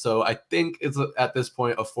 +500. So I think it's at this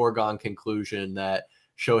point a foregone conclusion that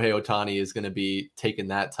Shohei Ohtani is going to be taking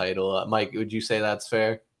that title. Mike, would you say that's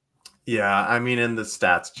fair? Yeah, I mean, and the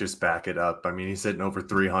stats just back it up. I mean, he's hitting over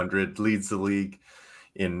 300, leads the league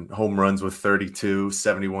in home runs with 32,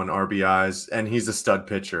 71 RBIs, and he's a stud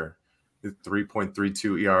pitcher.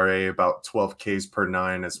 3.32 ERA, about 12 Ks per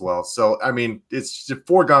 9 as well. So, I mean, it's just a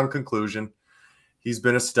foregone conclusion. He's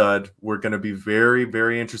been a stud. We're going to be very,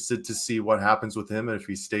 very interested to see what happens with him. And if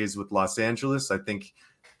he stays with Los Angeles, I think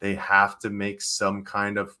they have to make some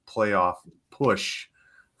kind of playoff push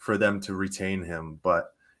for them to retain him.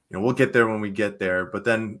 But, we'll get there when we get there. But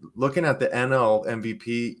then looking at the NL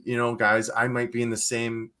MVP, guys, I might be in the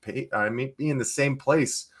same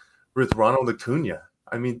place with Ronald Acuna.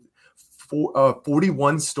 I mean,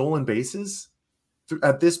 41 stolen bases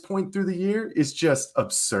at this point through the year is just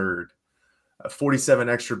absurd. 47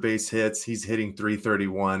 extra base hits. He's hitting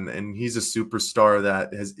 331, and he's a superstar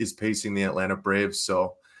that is pacing the Atlanta Braves.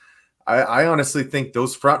 So I honestly think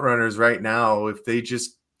those front runners right now, if they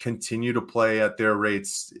just continue to play at their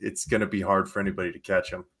rates, it's going to be hard for anybody to catch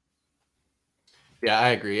them. Yeah, I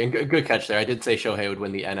agree. And good catch there. I did say Shohei would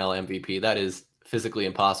win the NL MVP. That is physically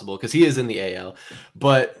impossible because he is in the AL.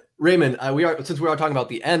 But Raymond, since we are talking about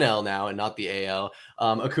the NL now and not the AL,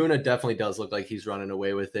 Acuna definitely does look like he's running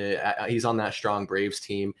away with it. He's on that strong Braves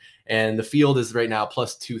team, and the field is right now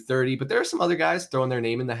 +230. But there are some other guys throwing their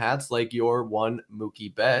name in the hats, like your one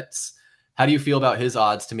Mookie Betts. How do you feel about his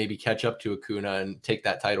odds to maybe catch up to Acuna and take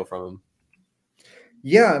that title from him?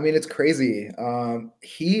 Yeah, I mean, it's crazy.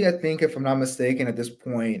 He, I think, if I'm not mistaken, at this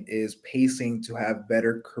point is pacing to have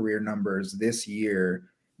better career numbers this year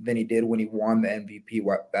than he did when he won the MVP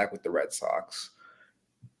back with the Red Sox.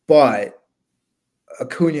 But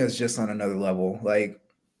Acuna is just on another level. Like,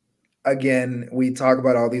 again, we talk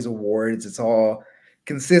about all these awards. It's all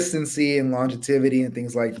consistency and longevity and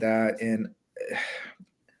things like that. And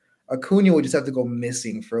Acuna would just have to go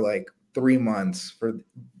missing for like 3 months for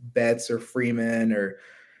Betts or Freeman or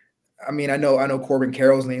I mean, I know Corbin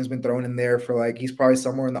Carroll's name's been thrown in there for like he's probably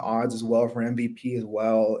somewhere in the odds as well for MVP as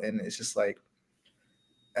well. And it's just like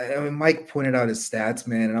I mean, Mike pointed out his stats,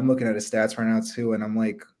 man, and I'm looking at his stats right now too, and I'm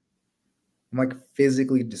like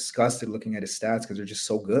physically disgusted looking at his stats because they're just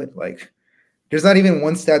so good. Like, there's not even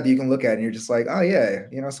one stat that you can look at and you're just like, oh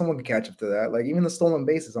yeah, someone can catch up to that. Like even the stolen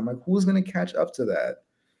bases, I'm like, who's gonna catch up to that?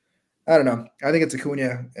 I don't know. I think it's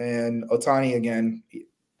Acuna and Ohtani again.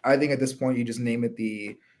 I think at this point you just name it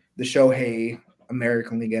the Shohei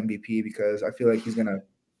American League MVP because I feel like he's gonna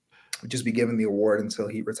just be given the award until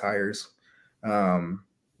he retires.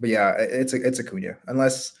 But yeah, it's Acuna,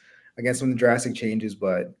 unless again some drastic changes.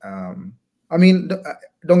 But I mean,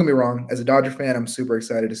 don't get me wrong. As a Dodger fan, I'm super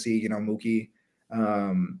excited to see, Mookie.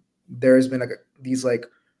 There's been these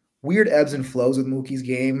weird ebbs and flows with Mookie's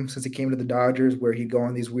game since he came to the Dodgers, where he'd go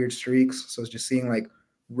on these weird streaks. So it's just seeing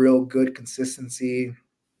real good consistency.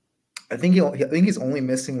 I think he's only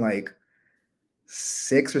missing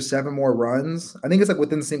 6 or 7 more runs. I think it's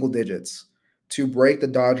within single digits to break the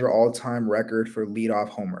Dodger all-time record for leadoff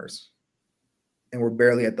homers, and we're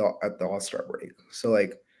barely at the All-Star break. So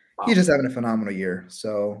he's just having a phenomenal year.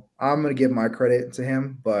 So I'm gonna give my credit to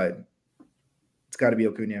him, but it's got to be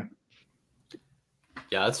Acuna.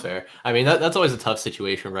 Yeah, that's fair. I mean, that's always a tough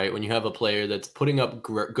situation, right? When you have a player that's putting up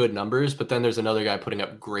good numbers, but then there's another guy putting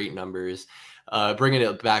up great numbers. Bringing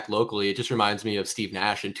it back locally, it just reminds me of Steve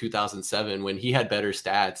Nash in 2007 when he had better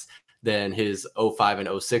stats than his 05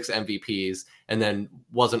 and 06 MVPs, and then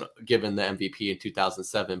wasn't given the MVP in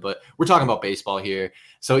 2007. But we're talking about baseball here.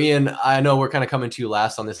 So, Ian, I know we're kind of coming to you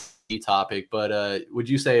last on this topic, but would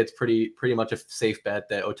you say it's pretty much a safe bet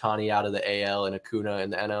that Ohtani out of the AL and Acuna in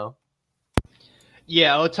the NL?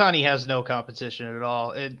 Yeah, Ohtani has no competition at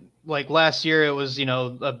all. Last year, it was,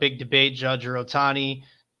 a big debate, Judge or Ohtani.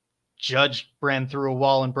 Judge ran through a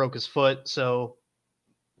wall and broke his foot, so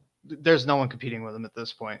there's no one competing with him at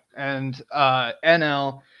this point. And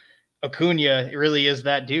NL, Acuna really is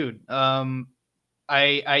that dude.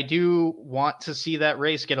 I do want to see that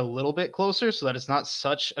race get a little bit closer so that it's not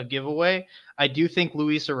such a giveaway. I do think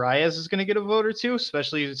Luis Arias is going to get a vote or two,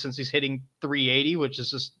 especially since he's hitting 380, which is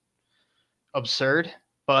just absurd.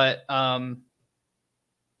 But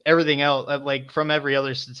everything else, from every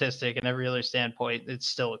other statistic and every other standpoint, it's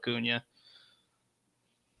still Acuna.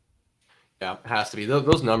 Yeah, it has to be.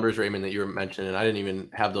 Those numbers, Raymond, that you were mentioning, I didn't even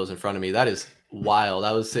have those in front of me. That is wild.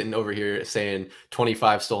 I was sitting over here saying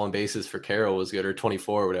 25 stolen bases for Carroll was good, or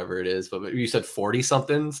 24 or whatever it is. But you said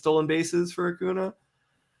 40-something stolen bases for Acuna?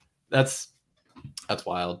 That's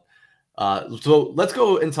wild. So let's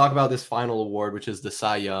go and talk about this final award, which is the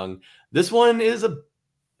Cy Young. This one is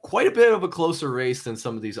quite a bit of a closer race than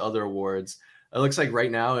some of these other awards. It looks like right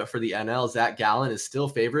now for the NL, Zach Gallen is still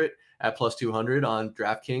favorite at plus 200 on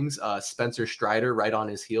DraftKings. Spencer Strider right on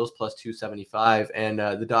his heels, plus 275. And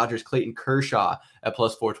the Dodgers' Clayton Kershaw at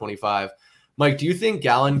plus 425. Mike, do you think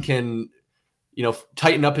Gallen can,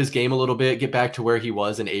 tighten up his game a little bit, get back to where he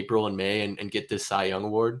was in April and May and get this Cy Young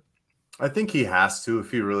award? I think he has to if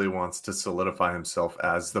he really wants to solidify himself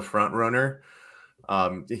as the front runner.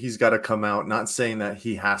 He's got to come out, not saying that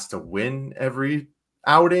he has to win every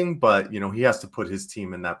outing, but, he has to put his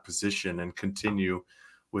team in that position and continue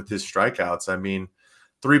with his strikeouts. I mean,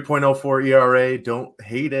 3.04 ERA, don't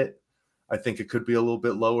hate it. I think it could be a little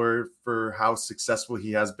bit lower for how successful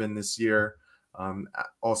he has been this year.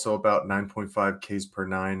 Also about 9.5 Ks per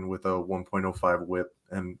 9 with a 1.05 whip.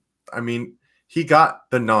 And I mean, he got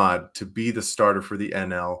the nod to be the starter for the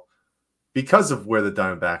NL because of where the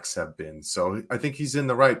Diamondbacks have been. So I think he's in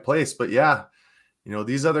the right place. But yeah,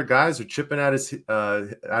 these other guys are chipping at his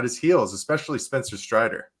heels, especially Spencer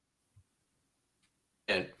Strider.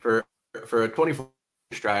 And for a 24,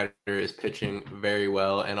 Strider is pitching very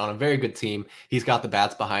well and on a very good team. He's got the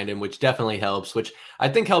bats behind him, which definitely helps, which I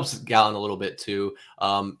think helps Gallen a little bit too.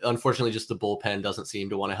 Unfortunately, just the bullpen doesn't seem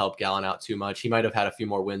to want to help Gallen out too much. He might have had a few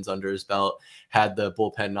more wins under his belt had the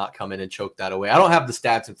bullpen not come in and choke that away. I don't have the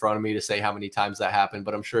stats in front of me to say how many times that happened,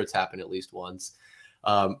 but I'm sure it's happened at least once.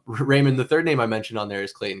 Raymond, the third name I mentioned on there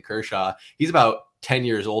is Clayton Kershaw. He's about 10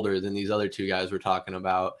 years older than these other two guys we're talking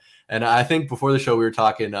about. And I think before the show we were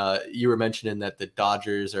talking, you were mentioning that the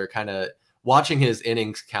Dodgers are kind of watching his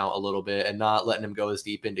innings count a little bit and not letting him go as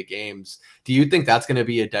deep into games. Do you think that's going to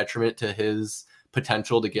be a detriment to his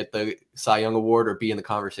potential to get the Cy Young award or be in the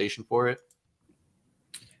conversation for it?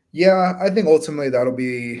 Yeah, I think ultimately that'll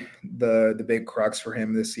be the big crux for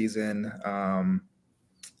him this season.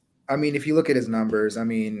 I mean, if you look at his numbers, I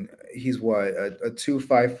mean, he's a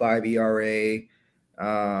 2.55 ERA,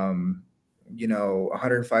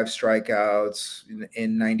 105 strikeouts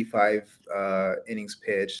in 95 innings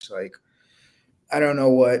pitched. I don't know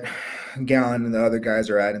what Gallen and the other guys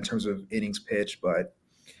are at in terms of innings pitched, but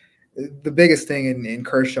the biggest thing in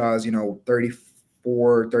Kershaw's,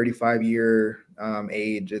 34, 35 year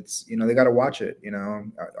age, it's, they got to watch it,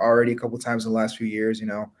 already a couple of times in the last few years,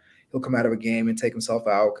 he'll come out of a game and take himself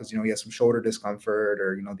out because, he has some shoulder discomfort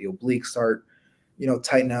or, the obliques start,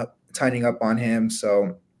 tightening up on him.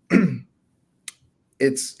 So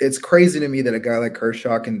it's crazy to me that a guy like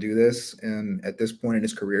Kershaw can do this and at this point in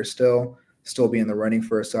his career still be in the running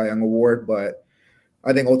for a Cy Young award. But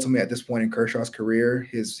I think ultimately at this point in Kershaw's career,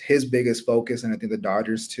 his biggest focus, and I think the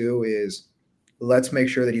Dodgers too, is let's make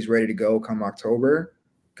sure that he's ready to go come October,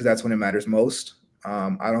 because that's when it matters most.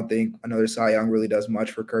 I don't think another Cy Young really does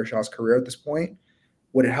much for Kershaw's career at this point.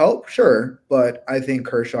 Would it help? Sure. But I think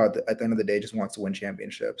Kershaw at the end of the day just wants to win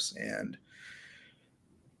championships, and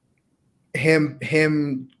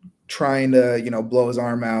him trying to, blow his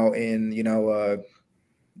arm out in, a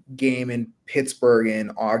game in Pittsburgh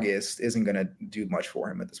in August isn't going to do much for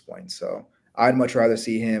him at this point. So I'd much rather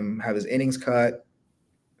see him have his innings cut,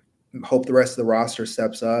 hope the rest of the roster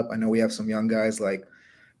steps up. I know we have some young guys like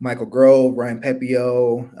Michael Grove, Ryan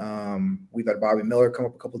Pepio. We've had Bobby Miller come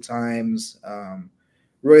up a couple times.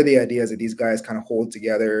 Really the idea is that these guys kind of hold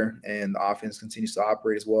together and the offense continues to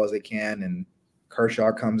operate as well as they can. And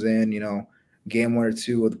Kershaw comes in, game 1 or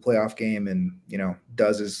 2 of the playoff game and,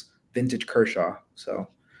 does his vintage Kershaw. So,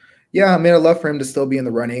 yeah, I'd love for him to still be in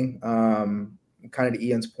the running. Kind of to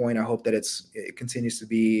Ian's point, I hope that it continues to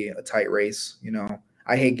be a tight race.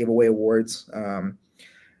 I hate giveaway awards. I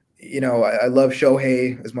love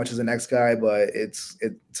Shohei as much as the next guy, but it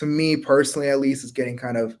to me personally, at least, it's getting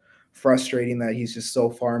kind of frustrating that he's just so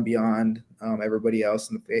far and beyond everybody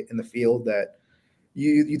else in the field that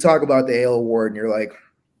you talk about the AL award and you're like,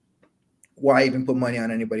 why even put money on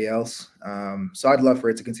anybody else? So I'd love for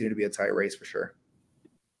it to continue to be a tight race for sure.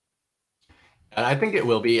 And I think it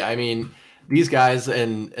will be. I mean, these guys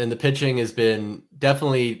and the pitching has been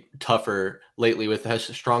definitely tougher lately with as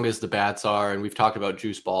strong as the bats are. And we've talked about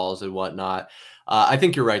juice balls and whatnot. I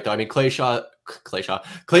think you're right, though. I mean,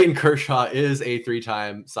 Clayton Kershaw is a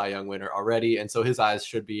 3-time Cy Young winner already. And so his eyes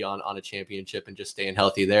should be on a championship and just staying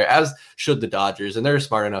healthy there, as should the Dodgers. And they're a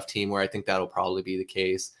smart enough team where I think that'll probably be the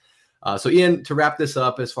case. So Ian, to wrap this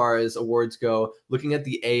up, as far as awards go, looking at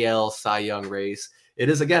the AL Cy Young race, it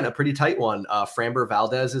is, again, a pretty tight one. Framber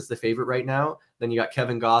Valdez is the favorite right now. Then you got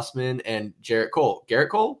Kevin Gausman and Jarrett Cole. Garrett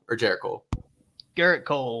Cole or Jarrett Cole? Garrett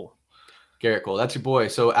Cole. Garrett Cole. That's your boy.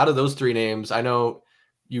 So out of those 3 names, I know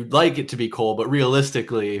you'd like it to be Cole, but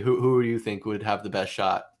realistically, who do you think would have the best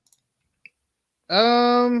shot?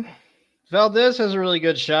 Valdez has a really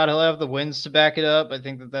good shot. He'll have the wins to back it up. I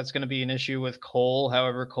think that's going to be an issue with Cole.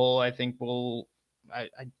 However, Cole, I think I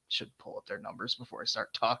should pull up their numbers before I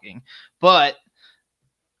start talking, but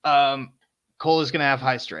Cole is going to have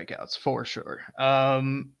high strikeouts for sure.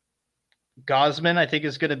 Gausman, I think,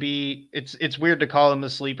 is going to be, it's weird to call him a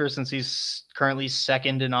sleeper since he's currently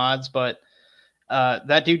second in odds, but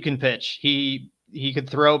that dude can pitch. He could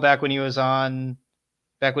throw back when he was on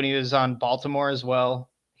Baltimore as well.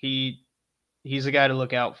 He's a guy to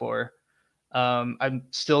look out for. I'm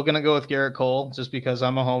still going to go with Garrett Cole just because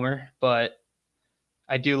I'm a homer, but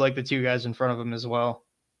I do like the 2 guys in front of him as well.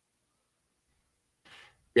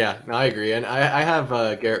 Yeah, no, I agree. And I have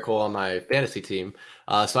Garrett Cole on my fantasy team.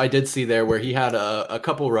 So I did see there where he had a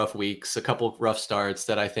couple rough weeks, a couple rough starts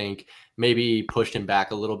that I think maybe pushed him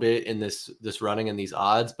back a little bit in this running and these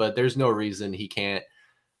odds, but there's no reason he can't,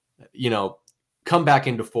 come back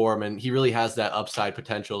into form. And he really has that upside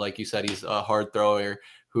potential. Like you said, he's a hard thrower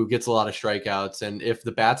who gets a lot of strikeouts. And if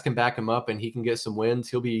the bats can back him up and he can get some wins,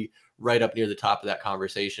 he'll be right up near the top of that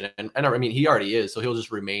conversation. And I mean, he already is, so he'll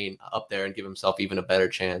just remain up there and give himself even a better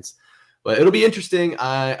chance. But it'll be interesting.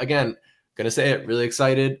 Again, going to say it, really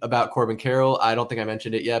excited about Corbin Carroll. I don't think I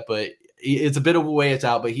mentioned it yet, but it's a bit of a way it's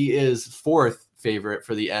out, but he is 4th favorite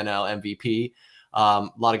for the NL MVP. A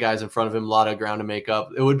lot of guys in front of him, a lot of ground to make up.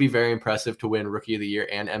 It would be very impressive to win Rookie of the Year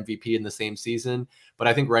and MVP in the same season. But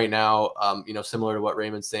I think right now, similar to what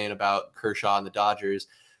Raymond's saying about Kershaw and the Dodgers,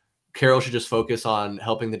 Carroll should just focus on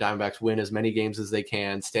helping the Diamondbacks win as many games as they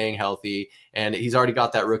can, staying healthy, and he's already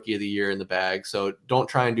got that Rookie of the Year in the bag. So don't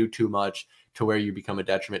try and do too much to where you become a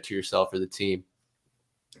detriment to yourself or the team.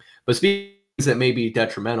 But speaking of things that may be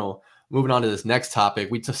detrimental, moving on to this next topic,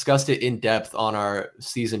 we discussed it in depth on our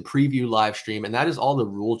season preview live stream, and that is all the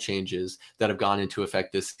rule changes that have gone into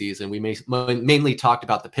effect this season. We mainly talked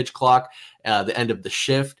about the pitch clock, the end of the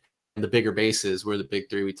shift, and the bigger bases were the big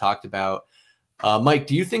 3 we talked about. Mike,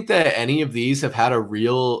 do you think that any of these have had a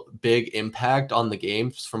real big impact on the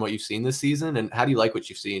games from what you've seen this season? And how do you like what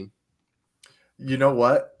you've seen? You know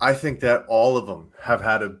what? I think that all of them have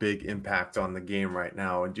had a big impact on the game right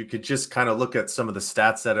now. And you could just kind of look at some of the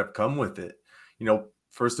stats that have come with it.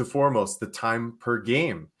 First and foremost, the time per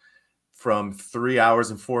game from 3 hours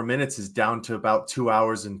and 4 minutes is down to about 2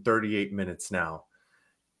 hours and 38 minutes now.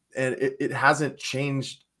 And it hasn't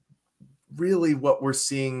changed really what we're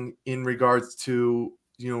seeing in regards to,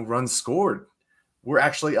 runs scored. We're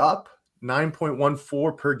actually up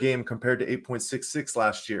 9.14 per game compared to 8.66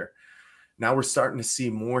 last year. Now we're starting to see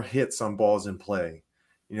more hits on balls in play.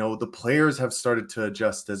 The players have started to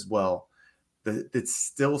adjust as well. It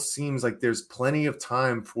still seems like there's plenty of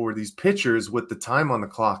time for these pitchers with the time on the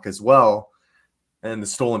clock as well and the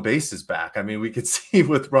stolen bases back. I mean, we could see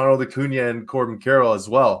with Ronald Acuna and Corbin Carroll as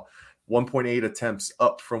well, 1.8 attempts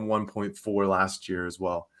up from 1.4 last year as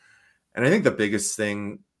well. And I think the biggest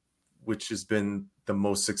thing, which has been the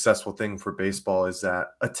most successful thing for baseball, is that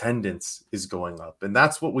attendance is going up. And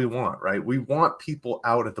that's what we want, right? We want people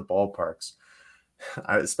out at the ballparks,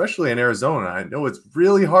 especially in Arizona. I know it's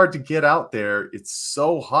really hard to get out there. It's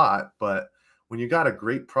so hot, but when you got a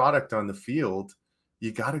great product on the field,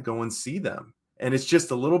 you got to go and see them. And it's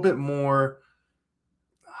just a little bit more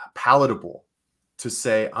palatable to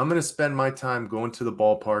say, I'm going to spend my time going to the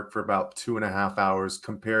ballpark for about 2.5 hours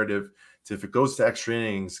comparative to if it goes to extra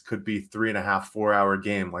innings, could be 3.5, 4-hour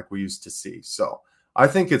game like we used to see. So I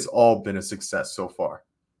think it's all been a success so far.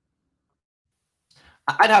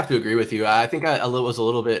 I'd have to agree with you. I think I was a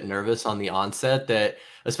little bit nervous on the onset that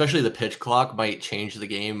especially the pitch clock might change the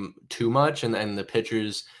game too much, and the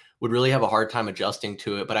pitchers would really have a hard time adjusting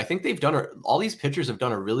to it. But I think all these pitchers have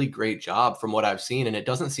done a really great job from what I've seen, and it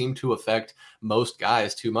doesn't seem to affect most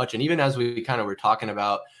guys too much. And even as we kind of were talking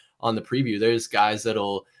about on the preview, there's guys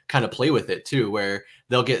that'll kind of play with it too, where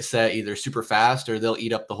they'll get set either super fast or they'll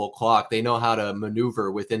eat up the whole clock. They know how to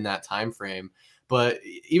maneuver within that time frame. But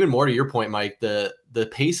even more to your point, Mike, the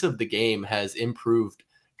pace of the game has improved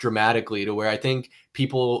dramatically to where I think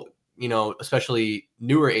people, especially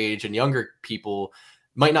newer age and younger people,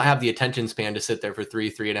 might not have the attention span to sit there for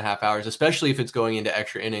 3.5 hours, especially if it's going into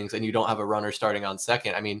extra innings and you don't have a runner starting on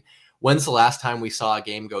second. I mean, when's the last time we saw a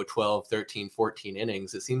game go 12, 13, 14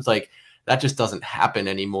 innings? It seems like that just doesn't happen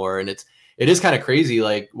anymore. And it is kind of crazy.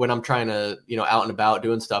 Like when I'm trying to, out and about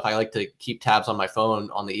doing stuff, I like to keep tabs on my phone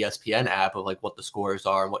on the ESPN app of like what the scores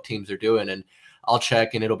are and what teams are doing. And I'll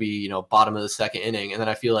check and it'll be, bottom of the second inning. And then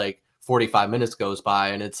I feel like 45 minutes goes by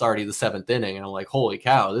and it's already the 7th inning. And I'm like, holy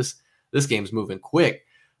cow, this game's moving quick.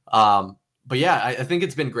 But yeah, I think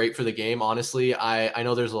it's been great for the game. Honestly, I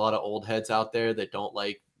know there's a lot of old heads out there that don't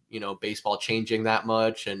like, baseball changing that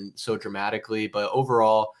much and so dramatically, but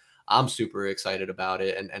overall I'm super excited about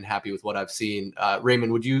it and happy with what I've seen.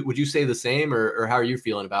 Raymond, would you say the same, or how are you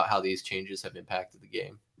feeling about how these changes have impacted the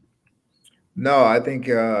game? No, I think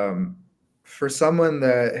for someone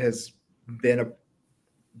that has been a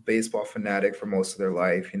baseball fanatic for most of their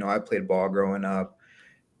life, I played ball growing up,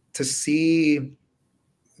 to see,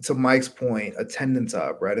 to Mike's point, attendance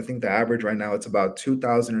up, right? I think the average right now, it's about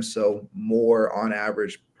 2,000 or so more on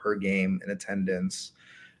average per game in attendance.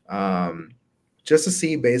 Just to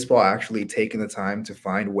see baseball actually taking the time to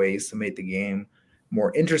find ways to make the game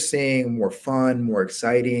more interesting, more fun, more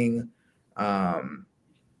exciting.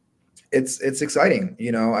 It's exciting.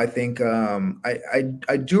 I think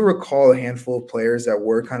I do recall a handful of players that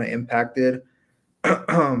were kind of impacted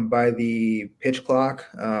by the pitch clock.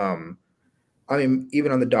 I mean,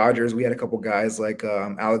 even on the Dodgers, we had a couple guys like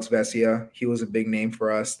Alex Vesia. He was a big name for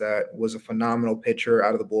us. That was a phenomenal pitcher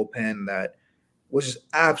out of the bullpen that was just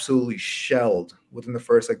absolutely shelled within the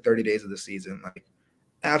first 30 days of the season.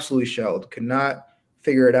 Absolutely shelled. Could not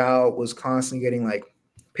figure it out. Was constantly getting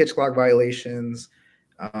pitch clock violations.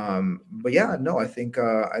 But yeah, no, I think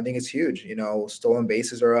it's huge. Stolen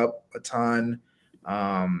bases are up a ton.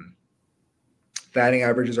 Batting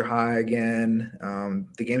averages are high again.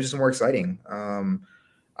 The game's just more exciting.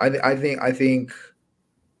 I think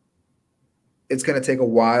it's going to take a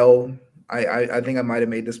while. I think I might have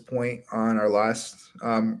made this point on our last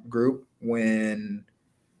group. When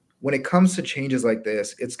it comes to changes like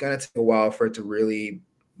this, it's going to take a while for it to really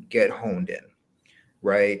get honed in,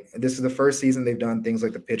 right? This is the first season they've done things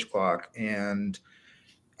like the pitch clock, and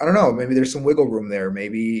I don't know, maybe there's some wiggle room there.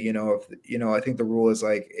 Maybe, if I think the rule is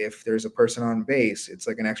if there's a person on base, it's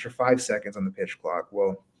an extra 5 seconds on the pitch clock.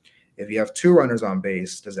 Well, if you have 2 runners on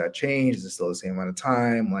base, does that change? Is it still the same amount of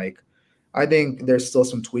time? I think there's still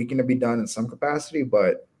some tweaking to be done in some capacity,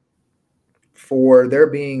 but for there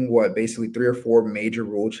being basically 3 or 4 major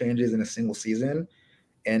rule changes in a single season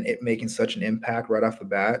and it making such an impact right off the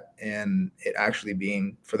bat and it actually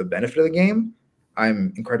being for the benefit of the game,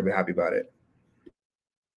 I'm incredibly happy about it.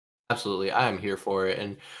 Absolutely. I am here for it.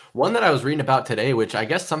 And one that I was reading about today, which I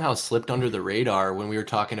guess somehow slipped under the radar when we were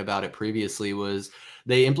talking about it previously, was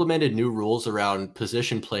they implemented new rules around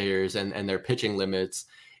position players and their pitching limits.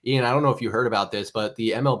 Ian, I don't know if you heard about this, but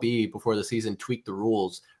the MLB before the season tweaked the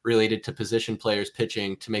rules related to position players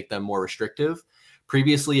pitching to make them more restrictive.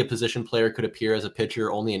 Previously, a position player could appear as a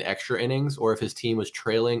pitcher only in extra innings or if his team was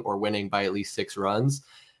trailing or winning by at least 6 runs.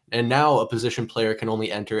 And now a position player can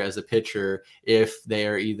only enter as a pitcher if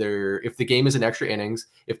the game is in extra innings,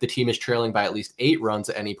 if the team is trailing by at least 8 runs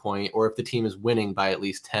at any point, or if the team is winning by at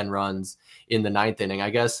least 10 runs in the 9th inning. I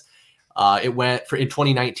guess in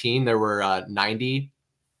 2019, there were 90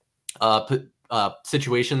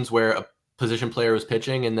 situations where a position player was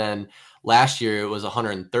pitching, and then last year it was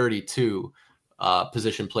 132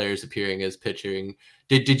 position players appearing as pitching.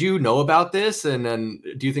 Did you know about this? And then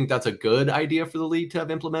do you think that's a good idea for the league to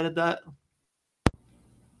have implemented that?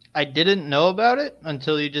 I didn't know about it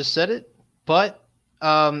until you just said it, but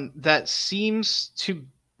that seems to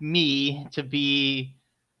me to be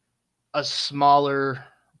a smaller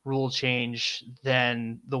rule change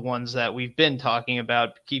than the ones that we've been talking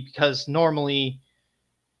about, because normally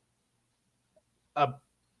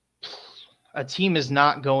a team is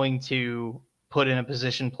not going to put in a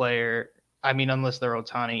position player. I mean, unless they're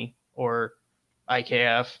Ohtani or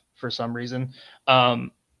IKF for some reason.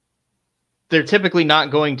 They're typically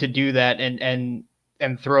not going to do that and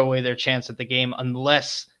throw away their chance at the game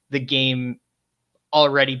unless the game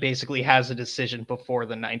already basically has a decision before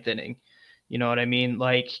the 9th inning. You know what I mean?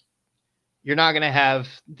 Like, you're not going to have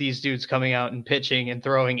these dudes coming out and pitching and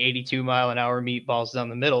throwing 82-mile-an-hour meatballs down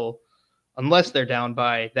the middle unless they're down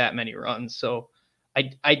by that many runs. So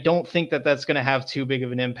I don't think that that's going to have too big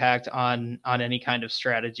of an impact on any kind of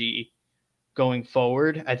strategy going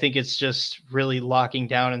forward. I think it's just really locking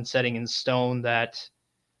down and setting in stone that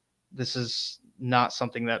this is not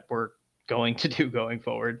something that we're going to do going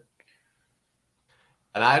forward.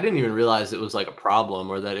 And I didn't even realize it was like a problem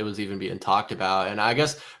or that it was even being talked about. And I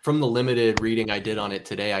guess from the limited reading I did on it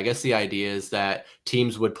today, I guess the idea is that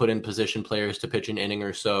teams would put in position players to pitch an inning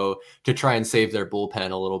or so to try and save their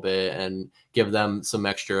bullpen a little bit and give them some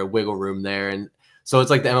extra wiggle room there. And so it's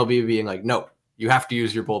like the MLB being like, no, you have to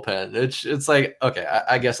use your bullpen. It's like, okay,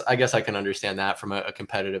 I guess I can understand that from a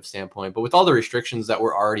competitive standpoint. But with all the restrictions that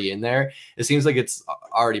were already in there, it seems like it's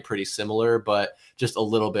already pretty similar, but just a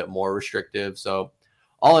little bit more restrictive. So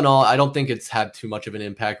all in all, I don't think it's had too much of an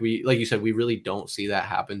impact. Like you said, we really don't see that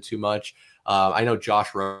happen too much. I know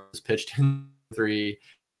Josh Rose pitched in 3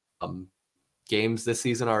 games this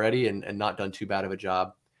season already and not done too bad of a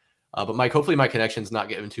job. But Mike, hopefully my connection's not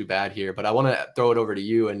getting too bad here. But I want to throw it over to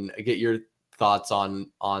you and get your thoughts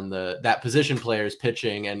on that position players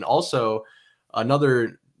pitching, and also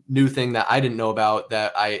another new thing that I didn't know about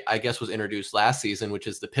that I guess was introduced last season, which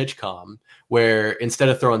is the pitch comm, where instead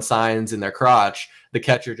of throwing signs in their crotch, the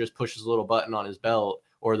catcher just pushes a little button on his belt,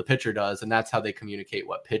 or the pitcher does, and that's how they communicate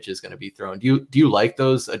what pitch is going to be thrown. Do you like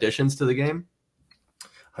those additions to the game?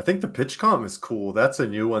 I think the pitch comm is cool. That's a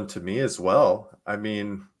new one to me as well. I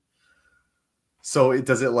mean, so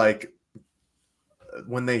does it like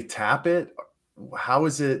when they tap it, how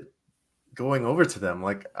is it going over to them?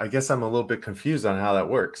 Like, I guess I'm a little bit confused on how that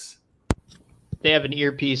works. They have an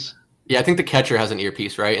earpiece. Yeah, I think the catcher has an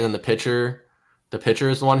earpiece, right? And then the pitcher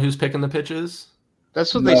is the one who's picking the pitches.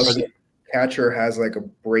 That's what they say. The catcher has like a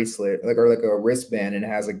bracelet, or like a wristband, and it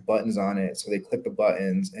has like buttons on it. So they click the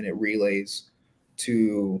buttons and it relays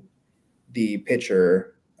to the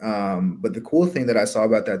pitcher. But the cool thing that I saw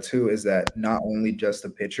about that too is that not only just the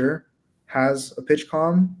pitcher has a pitch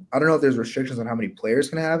comm. I don't know if there's restrictions on how many players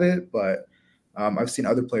can have it, but I've seen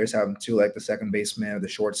other players have them too, like the second baseman or the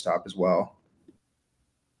shortstop as well.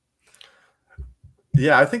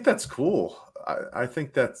 Yeah, I think that's cool. I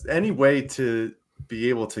think that's any way to be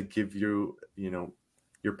able to give your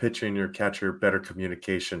pitcher and your catcher better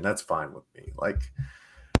communication. That's fine with me. Like,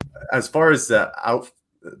 as far as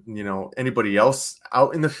anybody else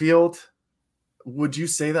out in the field, would you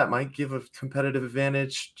say that might give a competitive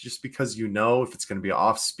advantage just because if it's going to be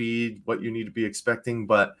off speed, what you need to be expecting?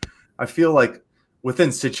 But I feel like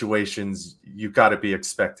within situations, you've got to be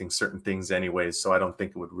expecting certain things anyways. So I don't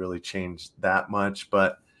think it would really change that much.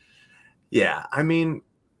 But yeah, I mean,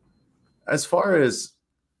 as far as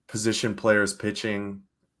position players pitching,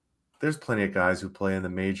 there's plenty of guys who play in the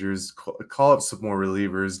majors. Call up some more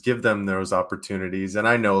relievers, give them those opportunities. And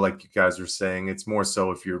I know, like you guys were saying, it's more so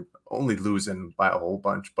if you're only losing by a whole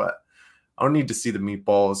bunch, but I don't need to see the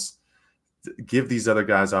meatballs. Give these other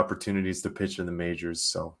guys opportunities to pitch in the majors.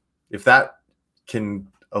 So if that can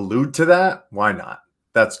allude to that, why not?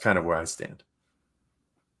 That's kind of where I stand.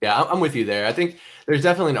 Yeah, I'm with you there. I think there's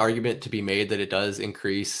definitely an argument to be made that it does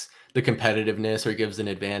increase the competitiveness or gives an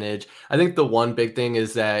advantage. I think the one big thing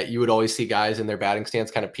is that you would always see guys in their batting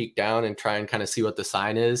stance kind of peek down and try and kind of see what the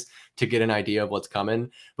sign is to get an idea of what's coming.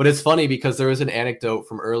 But it's funny because there was an anecdote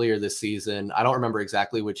from earlier this season. I don't remember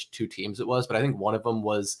exactly which 2 teams it was, but I think one of them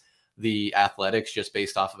was the Athletics, just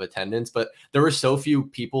based off of attendance. But there were so few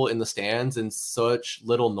people in the stands and such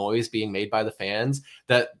little noise being made by the fans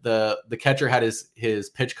that the catcher had his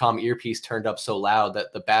pitch comm earpiece turned up so loud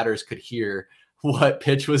that the batters could hear what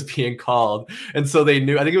pitch was being called. And so they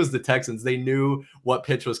knew, I think it was the Texans, they knew what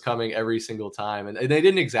pitch was coming every single time. And they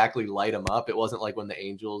didn't exactly light them up. It wasn't like when the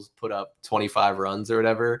Angels put up 25 runs or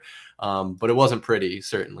whatever, but it wasn't pretty,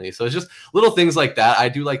 certainly. So it's just little things like that. I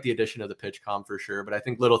do like the addition of the pitch com for sure, but I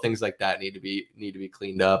think little things like that need to be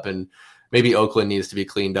cleaned up, and maybe Oakland needs to be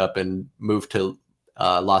cleaned up and moved to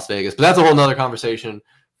Las Vegas. But that's a whole nother conversation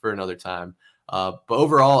for another time. But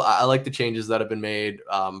overall, I like the changes that have been made,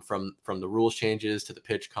 from the rules changes to the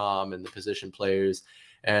pitch com and the position players.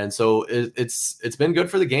 And so it's been good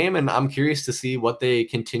for the game. And I'm curious to see what they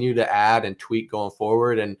continue to add and tweak going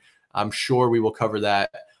forward. And I'm sure we will cover that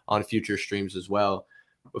on future streams as well.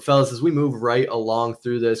 But fellas, as we move right along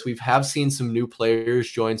through this, we have seen some new players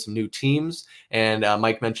join some new teams. And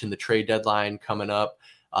Mike mentioned the trade deadline coming up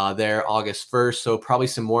there August 1st. So probably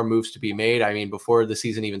some more moves to be made. I mean, before the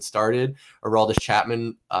season even started, Aroldis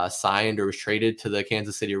Chapman signed or was traded to the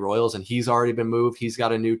Kansas City Royals, and he's already been moved. He's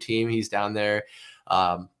got a new team. He's down there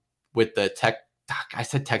with the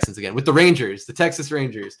Texans again, with the Rangers, the Texas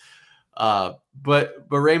Rangers. But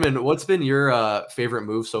Raymond, what's been your favorite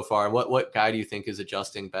move so far? And what guy do you think is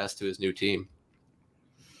adjusting best to his new team?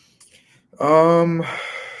 I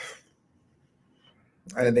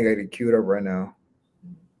didn't think I could queue it up right now.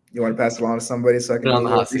 You want to pass it along to somebody so I can Put on the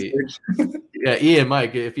hot seat? Yeah, Ian,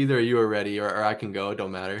 Mike, if either of you are ready, or I can go, it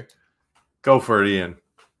don't matter. Go for it, Ian.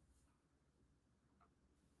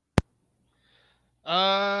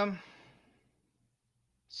 Xander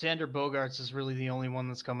Bogaerts is really the only one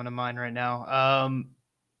that's coming to mind right now.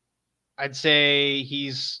 I'd say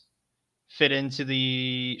he's fit into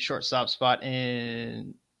the shortstop spot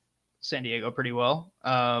in San Diego pretty well.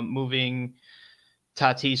 Moving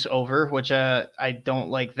Tatis over, which I don't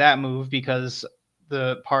like that move, because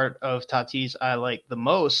the part of Tatis I like the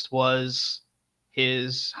most was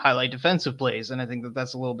his highlight defensive plays, and I think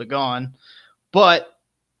that's a little bit gone. But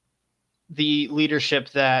the leadership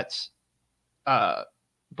that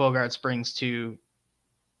Bogaerts brings to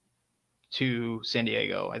San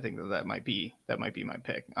Diego, I think that might be my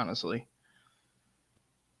pick, honestly.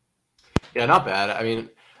 Yeah, not bad. I mean,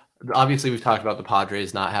 obviously we've talked about the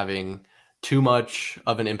Padres not having too much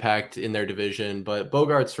of an impact in their division, but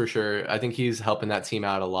Bogaerts for sure, I think he's helping that team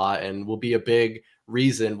out a lot and will be a big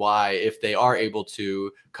reason why, if they are able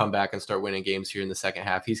to come back and start winning games here in the second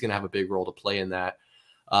half, he's going to have a big role to play in that.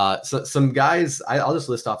 So some guys, I'll just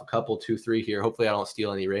list off a couple, 2, 3 here. Hopefully I don't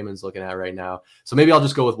steal any Raymond's looking at right now. So maybe I'll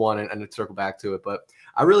just go with one and circle back to it. But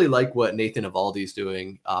I really like what Nathan Eovaldi's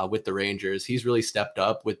doing with the Rangers. He's really stepped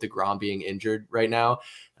up with DeGrom being injured right now.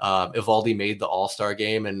 Eovaldi made the All-Star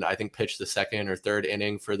game and I think pitched the second or third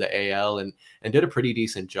inning for the AL and did a pretty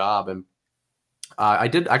decent job. And I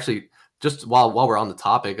did actually, just while we're on the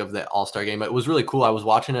topic of the All-Star game, it was really cool. I was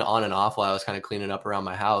watching it on and off while I was kind of cleaning up around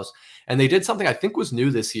my house. And they did something I think was new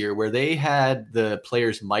this year where they had the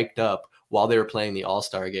players mic'd up while they were playing the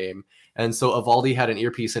All-Star game. And so Eovaldi had an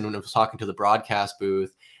earpiece in when he was talking to the broadcast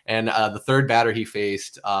booth. And the third batter he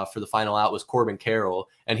faced for the final out was Corbin Carroll.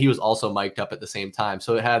 And he was also mic'd up at the same time.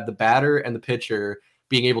 So it had the batter and the pitcher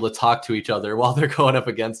being able to talk to each other while they're going up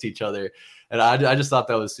against each other. And I just thought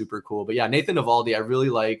that was super cool. But yeah, Nathan Eovaldi, I really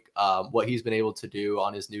like what he's been able to do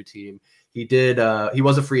on his new team. He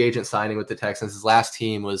was a free agent signing with the Texans. His last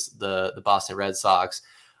team was the Boston Red Sox.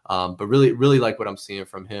 But really, really like what I'm seeing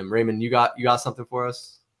from him. Raymond, you got something for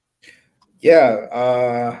us?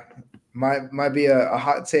 Yeah, might be a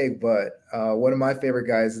hot take, but one of my favorite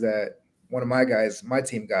guys my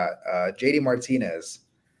team got, JD Martinez.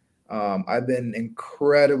 I've been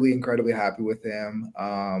incredibly happy with him.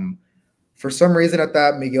 For some reason, I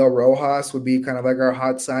thought Miguel Rojas would be kind of like our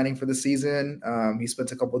hot signing for the season. He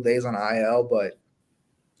spent a couple of days on IL, but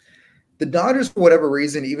the Dodgers, for whatever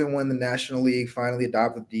reason, even when the National League finally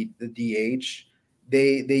adopted the DH,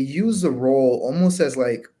 they use the role almost as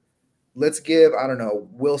like, let's give, I don't know,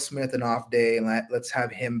 Will Smith an off day and let's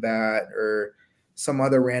have him bat, or some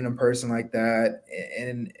other random person like that.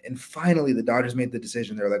 And finally, the Dodgers made the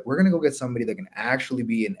decision. They're like, we're going to go get somebody that can actually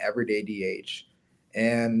be an everyday DH.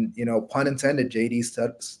 And, pun intended,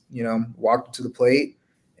 JD, walked to the plate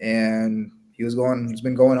and he's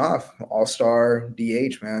been going off. All-star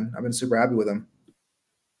DH, man. I've been super happy with him.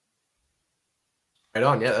 Right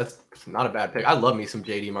on. Yeah, that's not a bad pick. I love me some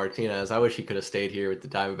JD Martinez. I wish he could have stayed here with the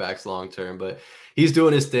Diamondbacks long term, but he's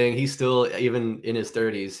doing his thing. He's still, even in his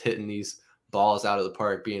 30s, hitting these balls out of the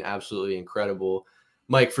park, being absolutely incredible.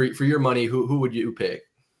 Mike, for your money, who would you pick?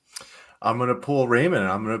 I'm going to pull Raymond.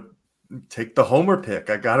 I'm going to take the homer pick.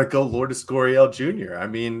 I got to go Lourdes Gurriel Jr. I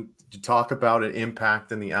mean, you talk about an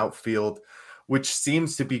impact in the outfield, which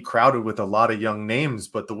seems to be crowded with a lot of young names,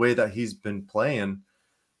 but the way that he's been playing,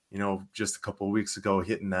 just a couple of weeks ago,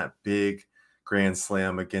 hitting that big grand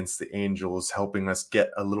slam against the Angels, helping us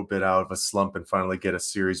get a little bit out of a slump and finally get a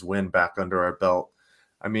series win back under our belt.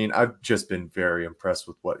 I mean, I've just been very impressed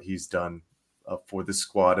with what he's done for the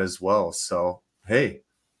squad as well. So, hey,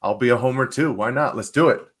 I'll be a homer too. Why not? Let's do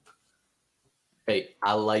it. Hey,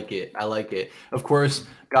 I like it. Of course,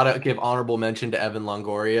 got to give honorable mention to Evan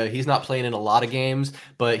Longoria. He's not playing in a lot of games,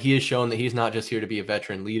 but he has shown that he's not just here to be a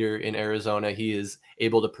veteran leader in Arizona. He is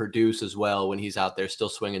able to produce as well when he's out there still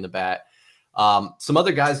swinging the bat. Some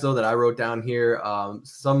other guys, though, that I wrote down here,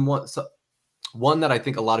 one that I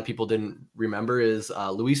think a lot of people didn't remember is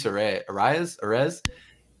Luis Arraez.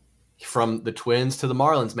 From the Twins to the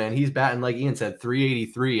Marlins, man, he's batting, like Ian said,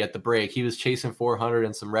 383 at the break. He was chasing 400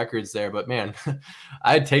 and some records there, but man,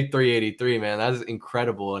 I'd take 383, man. That is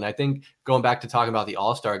incredible. And I think going back to talking about the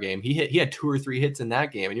All-Star game, he had 2 or 3 hits in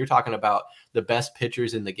that game, and you're talking about the best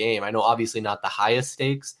pitchers in the game. I know obviously not the highest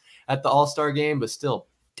stakes at the All-Star game, but still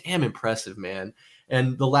damn impressive, man.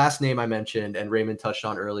 And the last name I mentioned, and Raymond touched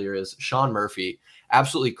on earlier, is Sean Murphy,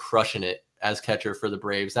 absolutely crushing it as catcher for the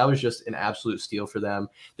Braves. That was just an absolute steal for them.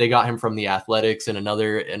 They got him from the Athletics in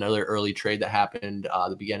another early trade that happened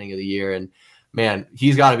the beginning of the year. And man,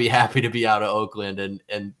 he's got to be happy to be out of Oakland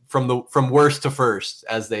and from worst to first,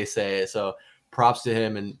 as they say. So props to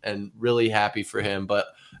him and really happy for him. But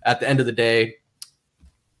at the end of the day,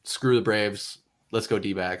 screw the Braves. Let's go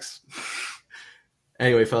D-backs.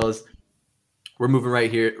 Anyway, fellas, we're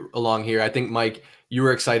moving along here. I think, Mike, you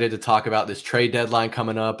were excited to talk about this trade deadline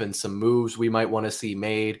coming up and some moves we might want to see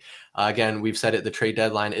made. Again, we've said it, the trade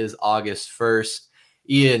deadline is August 1st.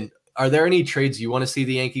 Ian, are there any trades you want to see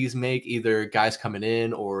the Yankees make, either guys coming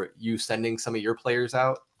in or you sending some of your players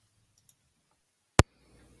out?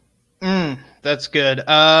 That's good.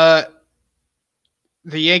 The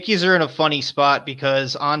Yankees are in a funny spot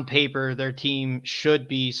because on paper, their team should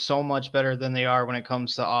be so much better than they are when it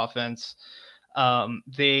comes to offense.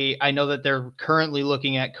 I know that they're currently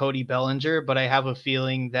looking at Cody Bellinger, but I have a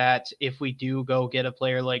feeling that if we do go get a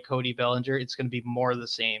player like Cody Bellinger, it's going to be more of the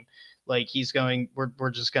same. Like we're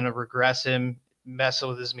just going to regress him, mess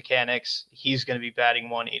with his mechanics. He's going to be batting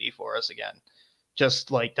 180 for us again,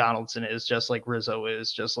 just like Donaldson is, just like Rizzo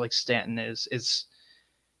is, just like Stanton is.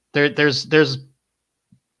 There's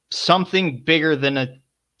something bigger than a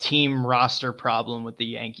team roster problem with the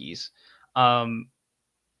Yankees.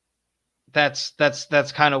 That's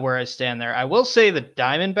kind of where I stand there. I will say the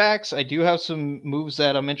Diamondbacks, I do have some moves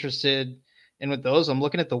that I'm interested in with those. I'm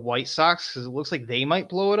looking at the White Sox because it looks like they might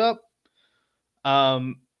blow it up.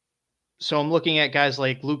 So I'm looking at guys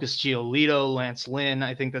like Lucas Giolito, Lance Lynn.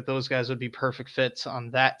 I think that those guys would be perfect fits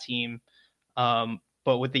on that team.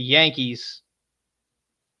 But with the Yankees,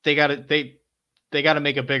 they got to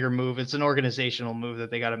make a bigger move. It's an organizational move that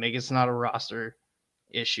they got to make. It's not a roster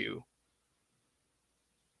issue.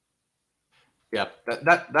 Yeah,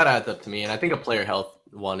 that adds up to me. And I think a player health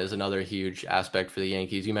one is another huge aspect for the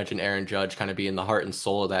Yankees. You mentioned Aaron Judge kind of being the heart and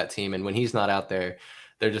soul of that team. And when he's not out there,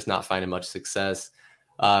 they're just not finding much success.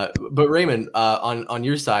 But Raymond, on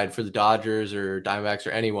your side for the Dodgers or Diamondbacks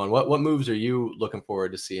or anyone, what moves are you looking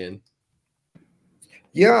forward to seeing?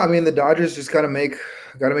 Yeah, I mean, the Dodgers just got to make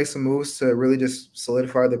some moves to really just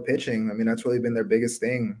solidify the pitching. I mean, that's really been their biggest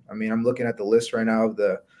thing. I mean, I'm looking at the list right now of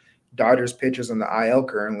the Dodgers pitchers on the IL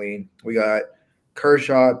currently. We got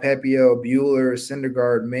Kershaw, Pepio, Buehler,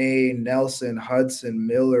 Syndergaard, May, Nelson, Hudson,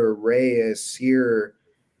 Miller, Reyes, Sear.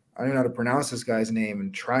 I don't even know how to pronounce this guy's name,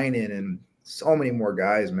 and Trinan, and so many more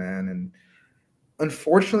guys, man. And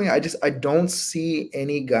unfortunately, I don't see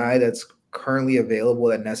any guy that's currently available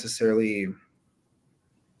that necessarily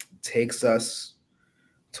takes us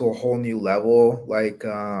to a whole new level. Like,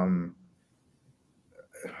 how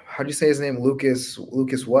do you say his name? Lucas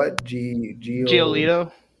what?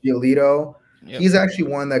 Giolito. Yep. He's actually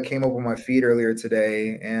one that came up on my feed earlier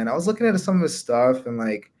today, and I was looking at some of his stuff, and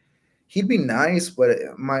like, he'd be nice, but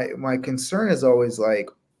my concern is always like,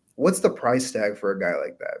 what's the price tag for a guy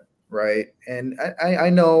like that, right? And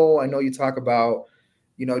I know you talk about,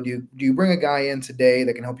 do you bring a guy in today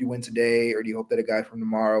that can help you win today, or do you hope that a guy from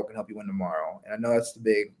tomorrow can help you win tomorrow? And I know that's the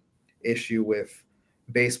big issue with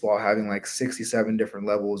baseball, having like 67 different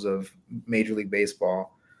levels of Major League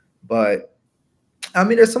Baseball. But I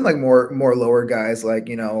mean, there's some like more lower guys, like,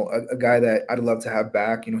 a guy that I'd love to have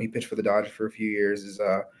back. He pitched for the Dodgers for a few years, is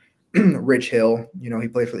Rich Hill. He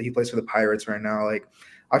plays for the Pirates right now. Like,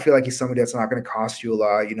 I feel like he's somebody that's not going to cost you a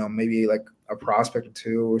lot, maybe like a prospect or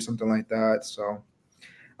two or something like that. So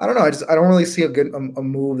I don't know. I don't really see a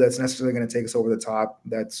move that's necessarily going to take us over the top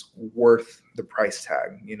that's worth the price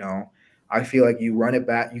tag. I feel like you run it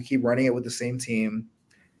back, you keep running it with the same team.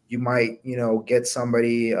 you might, get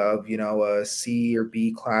somebody of, a C or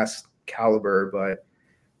B class caliber, but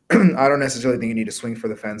I don't necessarily think you need to swing for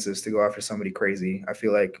the fences to go after somebody crazy. I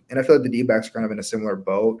feel like the D-backs are kind of in a similar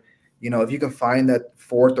boat. If you can find that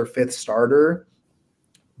fourth or fifth starter,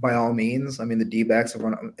 by all means. I mean, the D-backs,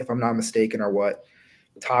 if I'm not mistaken, are what,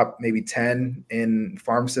 top maybe 10 in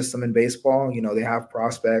farm system in baseball. They have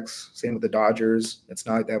prospects. Same with the Dodgers. It's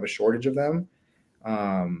not like they have a shortage of them.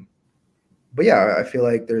 But yeah, I feel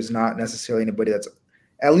like there's not necessarily anybody that's,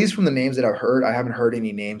 at least from the names that I've heard, I haven't heard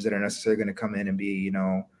any names that are necessarily going to come in and be,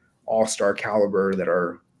 all-star caliber that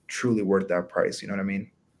are truly worth that price. You know what I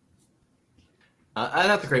mean?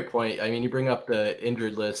 That's a great point. I mean, you bring up the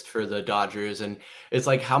injured list for the Dodgers, and it's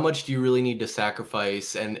like, how much do you really need to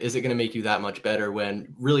sacrifice? And is it going to make you that much better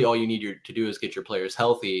when really all you need to do is get your players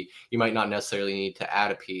healthy? You might not necessarily need to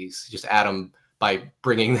add a piece, just add them by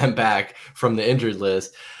bringing them back from the injured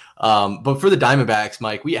list. But for the Diamondbacks,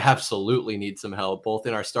 Mike, we absolutely need some help, both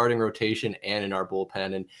in our starting rotation and in our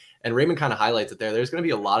bullpen. And Raymond kind of highlights it there. There's going to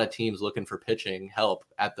be a lot of teams looking for pitching help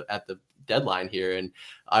at the deadline here. And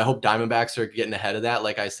I hope Diamondbacks are getting ahead of that.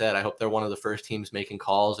 Like I said, I hope they're one of the first teams making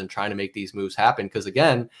calls and trying to make these moves happen. Because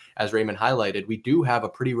again, as Raymond highlighted, we do have a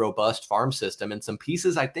pretty robust farm system and some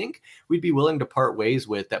pieces I think we'd be willing to part ways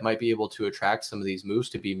with that might be able to attract some of these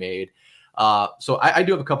moves to be made. So I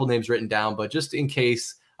do have a couple names written down, but just in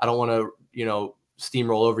case I don't want to,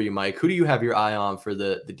 steamroll over you, Mike, who do you have your eye on for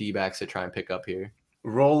the D-backs to try and pick up here?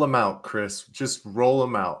 Roll them out, Chris. Just roll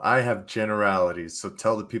them out. I have generalities, so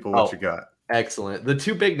tell the people what you got. Excellent. The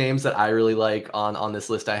two big names that I really like on this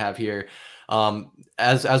list I have here,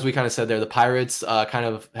 as we kind of said there, the Pirates kind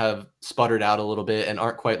of have sputtered out a little bit and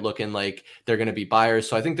aren't quite looking like they're going to be buyers.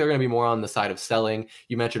 So I think they're going to be more on the side of selling.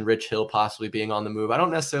 You mentioned Rich Hill possibly being on the move. I don't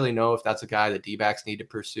necessarily know if that's a guy that D-backs need to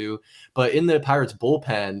pursue, but in the Pirates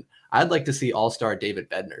bullpen, I'd like to see all-star David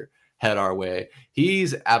Bednar head our way.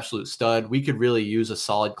 He's absolute stud. We could really use a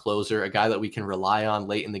solid closer, a guy that we can rely on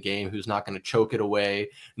late in the game, who's not going to choke it away,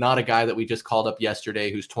 not a guy that we just called up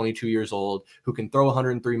yesterday, who's 22 years old, who can throw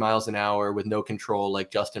 103 miles an hour with no control like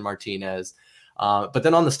Justin Martinez. But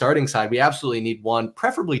then on the starting side, we absolutely need one,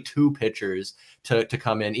 preferably two pitchers to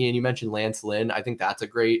come in. Ian, you mentioned Lance Lynn. I think that's a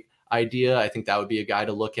great idea. I think that would be a guy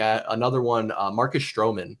to look at. Another one, Marcus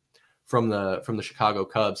Stroman from the Chicago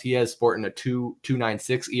Cubs. He has sporting a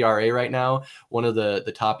 2.96 ERA right now, one of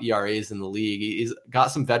the top ERAs in the league. He's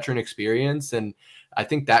got some veteran experience, and I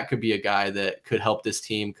think that could be a guy that could help this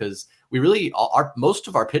team because we really most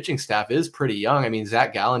of our pitching staff is pretty young. I mean,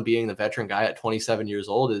 Zach Gallen being the veteran guy at 27 years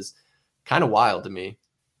old is kind of wild to me.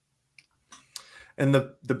 And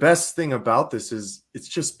the best thing about this is it's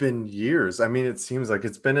just been years. I mean, it seems like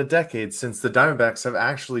it's been a decade since the Diamondbacks have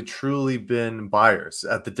actually truly been buyers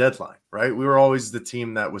at the deadline, right? We were always the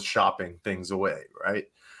team that was shopping things away, right?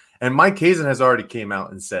 And Mike Hazen has already came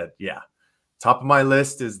out and said, yeah, top of my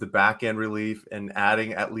list is the back end relief and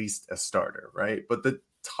adding at least a starter, right? But the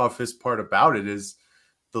toughest part about it is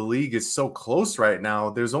the league is so close right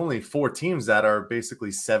now. There's only 4 teams that are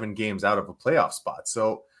basically 7 games out of a playoff spot.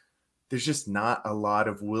 So there's just not a lot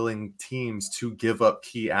of willing teams to give up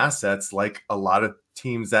key assets like a lot of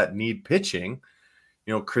teams that need pitching.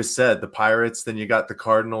 Chris said the Pirates, then you got the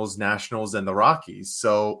Cardinals, Nationals, and the Rockies.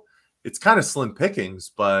 So it's kind of slim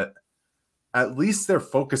pickings, but at least they're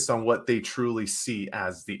focused on what they truly see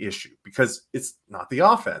as the issue because it's not the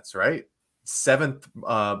offense, right? 7th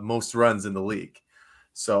most runs in the league.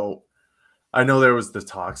 So I know there was the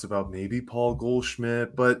talks about maybe Paul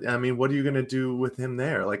Goldschmidt, but I mean, what are you going to do with him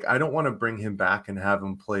there? Like, I don't want to bring him back and have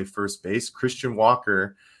him play first base. Christian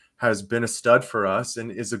Walker has been a stud for us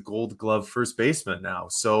and is a Gold Glove first baseman now.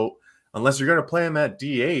 So unless you're going to play him at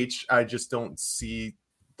DH, I just don't see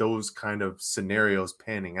those kind of scenarios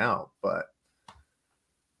panning out. But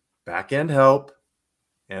back end help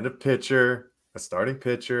and a pitcher, a starting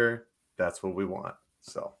pitcher, that's what we want.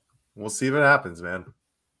 So we'll see what happens, man.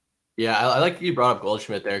 Yeah, I like you brought up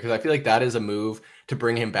Goldschmidt there because I feel like that is a move to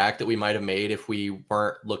bring him back that we might have made if we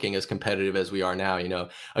weren't looking as competitive as we are now.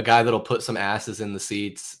 A guy that'll put some asses in the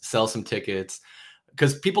seats, sell some tickets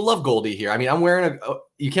because people love Goldie here. I mean, I'm wearing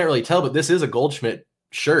you can't really tell, but this is a Goldschmidt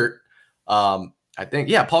shirt. I think,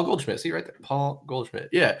 yeah, Paul Goldschmidt. See right there, Paul Goldschmidt.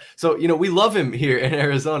 Yeah. So, we love him here in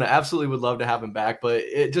Arizona. Absolutely would love to have him back, but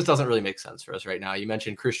it just doesn't really make sense for us right now. You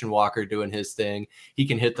mentioned Christian Walker doing his thing. He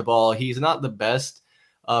can hit the ball. He's not the best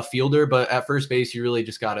fielder, but at first base, you really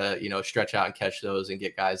just got to, stretch out and catch those and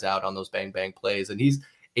get guys out on those bang, bang plays. And he's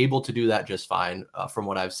able to do that just fine from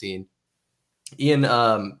what I've seen. Ian,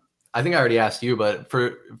 I think I already asked you, but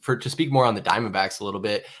for to speak more on the Diamondbacks a little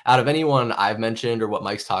bit, out of anyone I've mentioned or what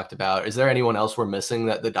Mike's talked about, is there anyone else we're missing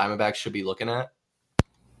that the Diamondbacks should be looking at?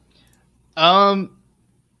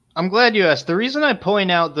 I'm glad you asked. The reason I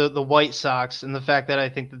point out the White Sox and the fact that I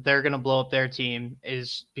think that they're going to blow up their team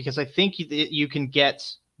is because I think you can get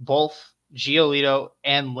both Giolito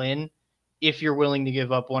and Lynn if you're willing to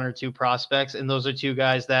give up one or two prospects, and those are two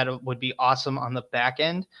guys that would be awesome on the back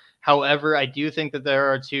end. However, I do think that there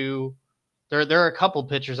are a couple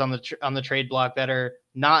pitchers on the trade block that are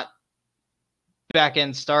not back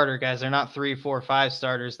end starter guys. They're not 3, 4, 5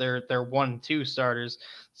 starters. They're 1, 2 starters.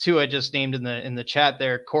 Two I just named in the chat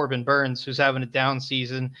there. Corbin Burns, who's having a down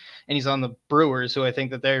season, and he's on the Brewers, who I think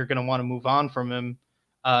that they're going to want to move on from him.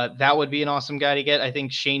 That would be an awesome guy to get. I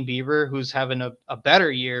think Shane Bieber, who's having a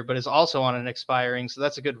better year, but is also on an expiring, so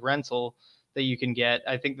that's a good rental that you can get.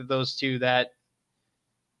 I think that those two that,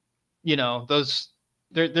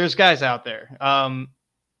 there's guys out there.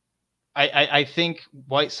 I think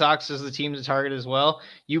White Sox is the team to target as well.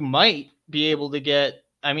 You might be able to get.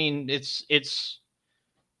 I mean, it's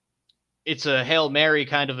a Hail Mary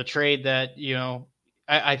kind of a trade that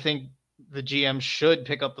I think the GM should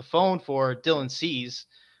pick up the phone for Dylan Cease.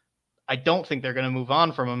 I don't think they're going to move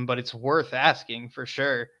on from him, but it's worth asking for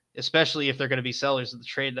sure, especially if they're going to be sellers at the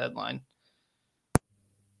trade deadline.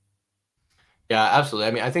 Yeah, absolutely.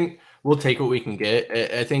 I mean, I think we'll take what we can get.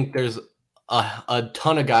 I think there's a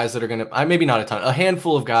ton of guys that are going to, maybe not a ton, a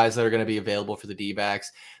handful of guys that are going to be available for the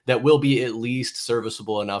D-backs that will be at least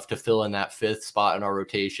serviceable enough to fill in that 5th spot in our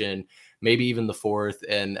rotation, maybe even the 4th,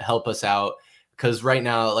 and help us out. Because right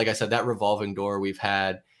now, like I said, that revolving door we've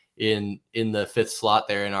had in the 5th slot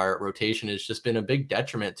there in our rotation has just been a big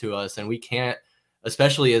detriment to us. And we can't,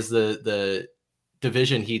 especially as the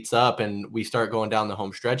division heats up and we start going down the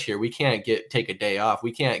home stretch here, we can't take a day off.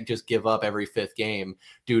 We can't just give up every 5th game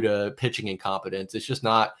due to pitching incompetence. It's just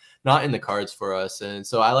not in the cards for us. And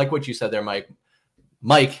so I like what you said there, Mike.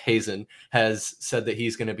 Mike Hazen has said that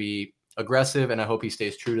he's going to be aggressive, and I hope he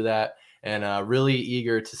stays true to that. And really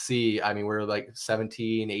eager to see. I mean, we're like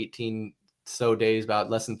 17, 18 so days, about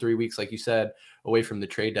less than 3 weeks, like you said, away from the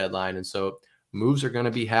trade deadline. And so moves are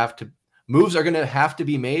going to have to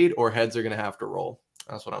be made, or heads are going to have to roll.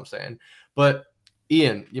 That's what I'm saying. But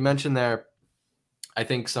Ian, you mentioned there, I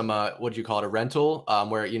think some, what do you call it? A rental,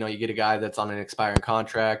 where, you get a guy that's on an expiring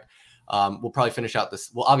contract. We'll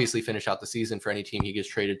obviously finish out the season for any team he gets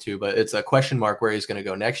traded to, but it's a question mark where he's going to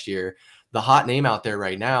go next year. The hot name out there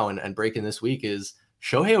right now and breaking this week is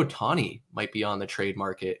Shohei Ohtani might be on the trade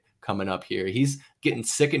market coming up here. He's getting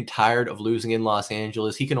sick and tired of losing in Los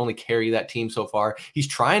Angeles. He can only carry that team so far. He's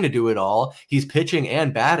trying to do it all. He's pitching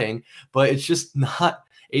and batting, but it's just not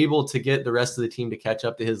able to get the rest of the team to catch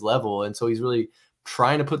up to his level. And so he's really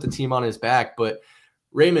trying to put the team on his back. But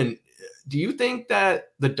Raymond, do you think that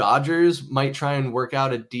the Dodgers might try and work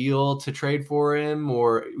out a deal to trade for him?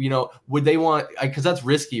 Or, would they want, because that's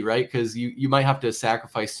risky, right? Because you might have to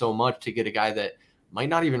sacrifice so much to get a guy that might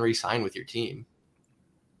not even re-sign with your team.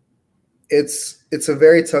 It's a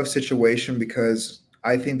very tough situation because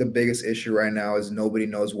I think the biggest issue right now is nobody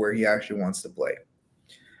knows where he actually wants to play.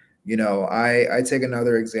 I take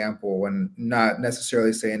another example, and not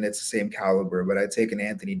necessarily saying it's the same caliber, but I take an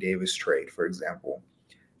Anthony Davis trade, for example.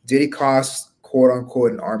 Did he cost, quote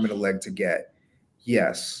unquote, an arm and a leg to get?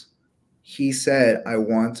 Yes. He said, I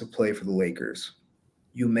want to play for the Lakers.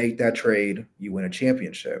 You make that trade, you win a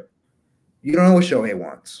championship. You don't know what Shohei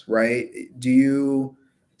wants, right? Do you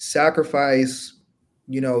sacrifice,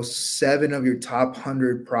 7 of your top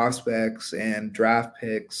 100 prospects and draft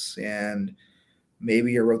picks and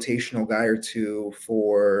maybe a rotational guy or two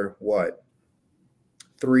for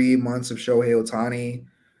 3 months of Shohei Ohtani,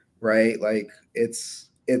 right? Like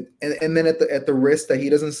and then at the risk that he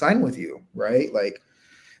doesn't sign with you, right? Like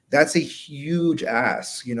that's a huge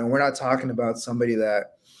ask. We're not talking about somebody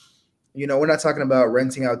that, we're not talking about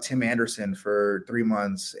renting out Tim Anderson for 3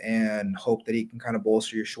 months and hope that he can kind of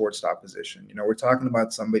bolster your shortstop position. We're talking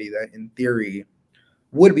about somebody that in theory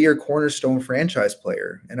would be your cornerstone franchise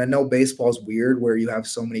player. And I know baseball's weird where you have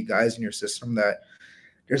so many guys in your system that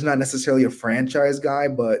there's not necessarily a franchise guy,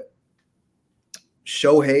 but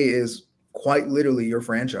Shohei is quite literally your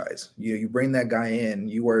franchise. You bring that guy in,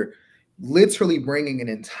 you are literally bringing an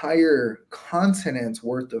entire continent's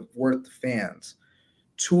worth of fans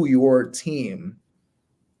to your team.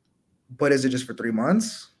 But is it just for 3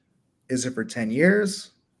 months? Is it for 10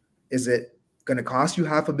 years? Is it going to cost you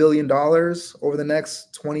 $500 million over the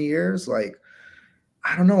next 20 years? Like,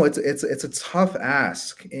 I don't know. It's a tough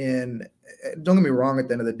ask. And don't get me wrong, at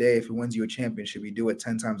the end of the day, if it wins you a championship, you do it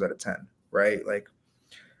 10 times out of 10, right? Like,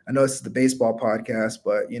 I know this is the baseball podcast,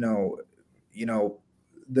 but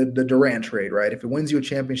the Durant trade, right? If it wins you a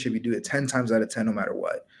championship, you do it 10 times out of 10, no matter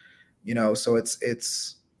what. So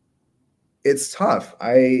it's tough.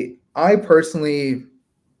 I I personally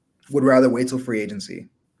would rather wait till free agency.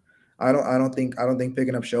 I don't think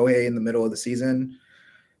picking up Shohei in the middle of the season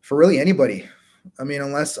for really anybody. I mean,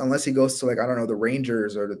 unless he goes to, like, I don't know, the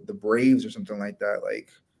Rangers or the Braves or something like that. Like,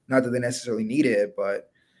 not that they necessarily need it, but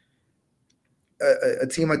a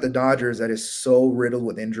team like the Dodgers that is so riddled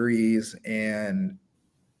with injuries and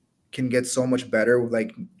can get so much better,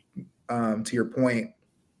 like, to your point,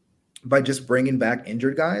 by just bringing back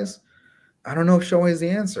injured guys. I don't know if Shohei is the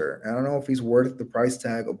answer. I don't know if he's worth the price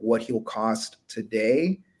tag of what he'll cost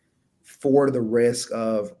today for the risk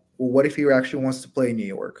of, well, what if he actually wants to play in New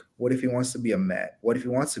York? What if he wants to be a Met? What if he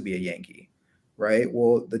wants to be a Yankee? Right?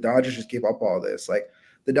 Well, the Dodgers just gave up all this. Like,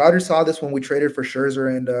 the Dodgers saw this when we traded for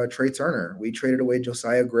Scherzer and Trey Turner. We traded away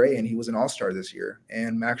Josiah Gray, and he was an all-star this year.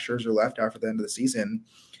 And Max Scherzer left after the end of the season.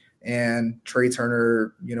 And Trey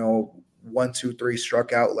Turner, 1, 2, 3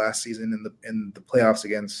 struck out last season in the playoffs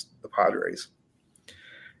against the Padres.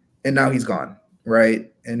 And now he's gone,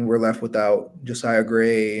 right? And we're left without Josiah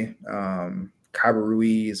Gray, Kyber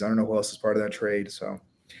Ruiz. I don't know who else is part of that trade. So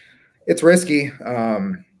it's risky.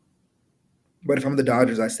 But if I'm the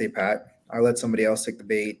Dodgers, I stay pat. I let somebody else take the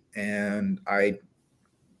bait, and I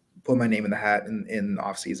put my name in the hat in the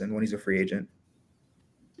offseason when he's a free agent.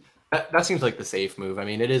 That seems like the safe move. I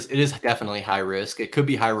mean, it is definitely high risk. It could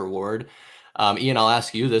be high reward. Ian, I'll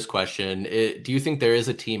ask you this question. Do you think there is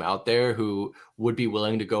a team out there who would be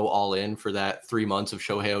willing to go all in for that 3 months of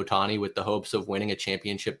Shohei Ohtani with the hopes of winning a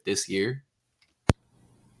championship this year?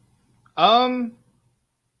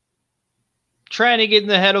 Trying to get in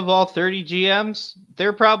the head of all 30 GMs,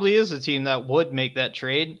 there probably is a team that would make that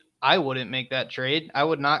trade. I wouldn't make that trade. I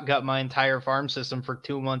would not gut my entire farm system for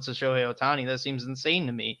 2 months of Shohei Ohtani. That seems insane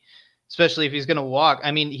to me, especially if he's going to walk.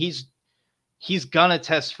 I mean, he's going to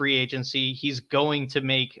test free agency. He's going to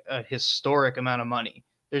make a historic amount of money.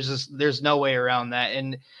 There's no way around that.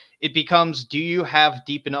 And it becomes, do you have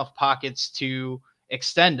deep enough pockets to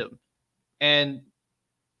extend him? And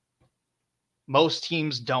most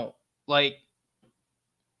teams don't. Like,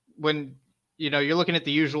 when you're looking at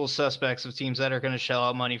the usual suspects of teams that are going to shell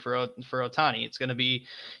out money for Ohtani, it's going to be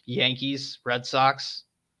Yankees, Red Sox,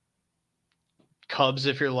 Cubs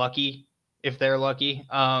if they're lucky.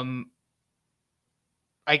 I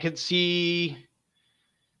could see.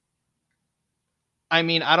 I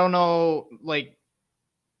mean, I don't know. Like,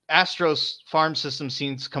 Astros farm system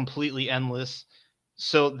seems completely endless.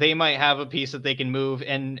 So they might have a piece that they can move,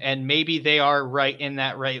 and maybe they are right in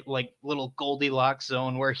that like little Goldilocks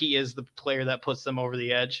zone where he is the player that puts them over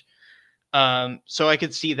the edge. So I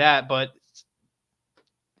could see that, but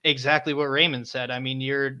exactly what Raymond said. I mean,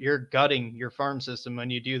 you're gutting your farm system when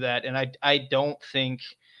you do that, and I don't think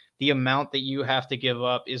the amount that you have to give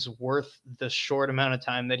up is worth the short amount of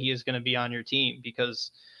time that he is going to be on your team, because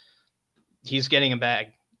he's getting a bag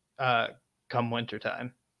come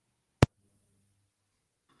wintertime.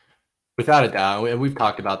 Without a doubt, and we've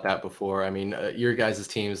talked about that before. I mean, your guys'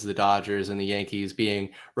 teams, the Dodgers and the Yankees,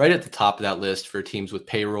 being right at the top of that list for teams with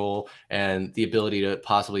payroll and the ability to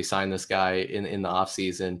possibly sign this guy in the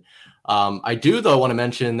offseason. I do, though, want to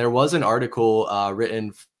mention there was an article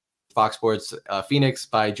written Fox Sports Phoenix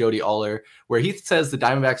by Jody Aller, where he says the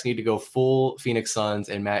Diamondbacks need to go full Phoenix Suns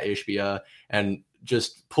and Matt Ishbia and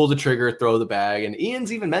just pull the trigger, throw the bag. And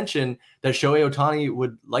Ian's even mentioned that Shohei Ohtani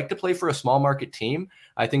would like to play for a small market team.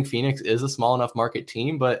 I think Phoenix is a small enough market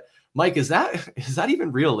team, but Mike, is that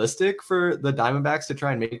even realistic for the Diamondbacks to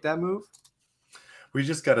try and make that move? We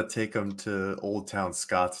just got to take him to Old Town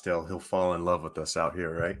Scottsdale. He'll fall in love with us out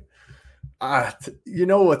here, right? You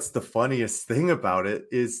know what's the funniest thing about it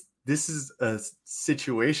is this is a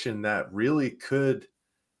situation that really could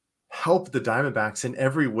help the Diamondbacks in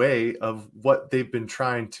every way of what they've been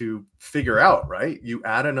trying to figure out, right? You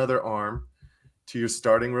add another arm to your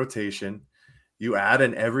starting rotation. You add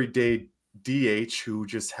an everyday DH who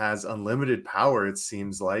just has unlimited power, it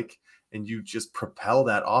seems like, and you just propel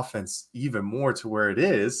that offense even more to where it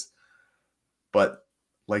is. But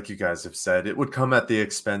like you guys have said, it would come at the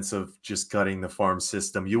expense of just gutting the farm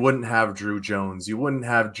system. You wouldn't have Drew Jones. You wouldn't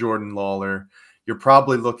have Jordan Lawler. You're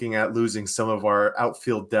probably looking at losing some of our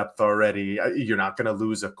outfield depth already. You're not going to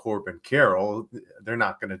lose a Corbin Carroll. They're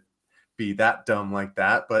not going to be that dumb like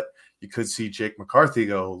that, but you could see Jake McCarthy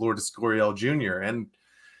go, Lourdes Gurriel Jr. And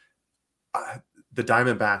the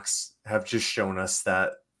Diamondbacks have just shown us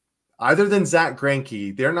that other than Zach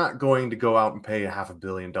Greinke, they're not going to go out and pay a $500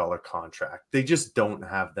 million contract. They just don't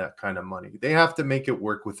have that kind of money. They have to make it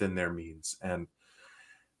work within their means. And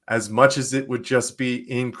as much as it would just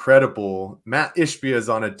be incredible, Matt Ishbia is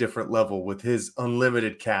on a different level with his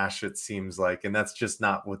unlimited cash, it seems like, and that's just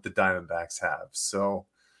not what the Diamondbacks have. So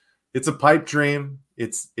It's a pipe dream.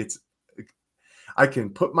 It's I can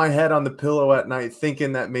put my head on the pillow at night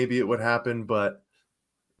thinking that maybe it would happen, but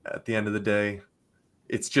at the end of the day,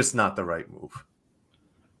 it's just not the right move.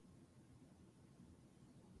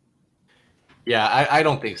 Yeah, I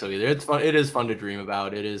don't think so either. It's fun. It is fun to dream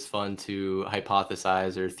about. It is fun to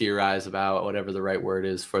hypothesize or theorize about, whatever the right word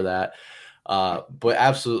is for that. But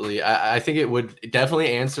absolutely, I think it would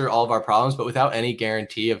definitely answer all of our problems, but without any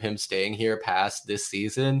guarantee of him staying here past this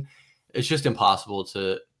season, it's just impossible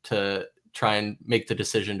to try and make the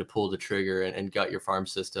decision to pull the trigger and gut your farm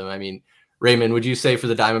system. I mean, Raymond, would you say for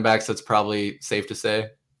the Diamondbacks that's probably safe to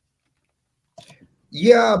say?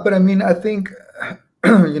 Yeah, but I mean, I think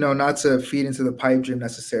not to feed into the pipe dream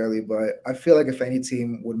necessarily, but I feel like if any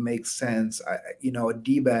team would make sense, a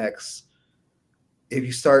D-backs, if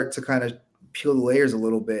you start to kind of peel the layers a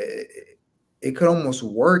little bit, it could almost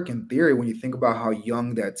work in theory when you think about how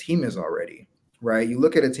young that team is already, right? You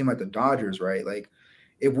look at a team like the Dodgers, right? Like,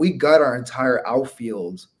 if we got our entire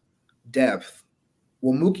outfield depth,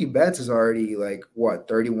 well, Mookie Betts is already like, what,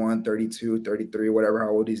 31, 32, 33, whatever, how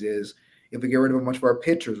old he is. If we get rid of a bunch of our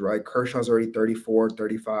pitchers, right? Kershaw's already 34,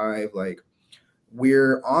 35. Like,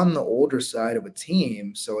 we're on the older side of a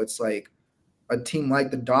team. So it's like a team like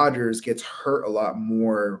the Dodgers gets hurt a lot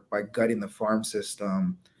more by gutting the farm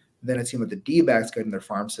system than a team like the D-backs gutting their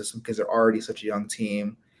farm system because they're already such a young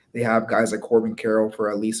team. They have guys like Corbin Carroll for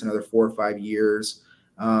at least another 4 or 5 years.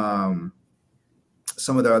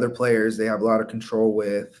 Some of the other players they have a lot of control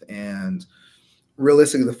with, and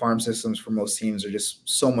realistically, the farm systems for most teams are just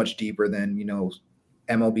so much deeper than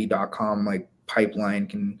MLB.com like pipeline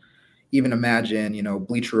can even imagine.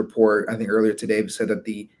 Bleacher Report, I think earlier today, said that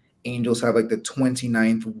the Angels have like the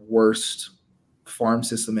 29th worst farm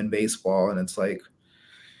system in baseball, and it's like,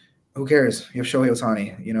 who cares? You have Shohei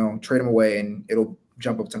Ohtani, trade him away and it'll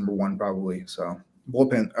jump up to number 1 probably. So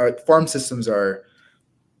farm systems are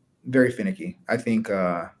very finicky. I think,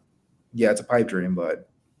 it's a pipe dream, but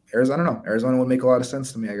Arizona, no. Arizona would make a lot of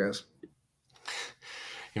sense to me, I guess.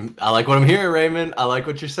 I like what I'm hearing, Raymond. I like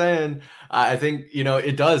what you're saying. I think,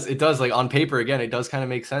 it does. Like on paper, again, it does kind of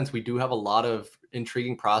make sense. We do have a lot of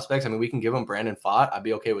intriguing prospects. I mean, we can give them Brandon Pfaadt. I'd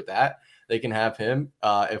be okay with that. They can have him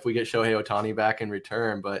if we get Shohei Ohtani back in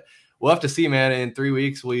return. But we'll have to see, man. In 3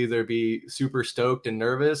 weeks, we'll either be super stoked and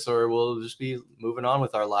nervous or we'll just be moving on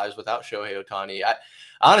with our lives without Shohei Ohtani. I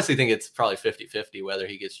honestly think it's probably 50-50 whether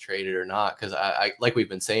he gets traded or not, because I like we've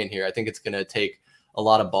been saying here, I think it's going to take a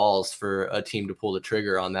lot of balls for a team to pull the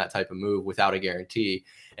trigger on that type of move without a guarantee.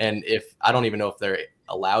 And if I don't even know if they're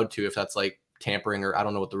allowed to, if that's like tampering, or I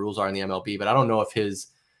don't know what the rules are in the MLB, but I don't know if his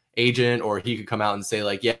agent or he could come out and say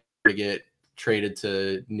like, yeah, to get traded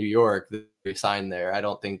to New York, they sign there. I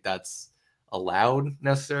don't think that's allowed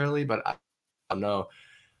necessarily, but I don't know.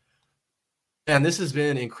 And this has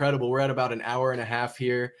been incredible. We're at about an hour and a half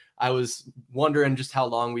here. I was wondering just how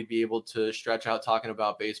long we'd be able to stretch out talking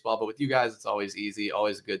about baseball, but with you guys, it's always easy,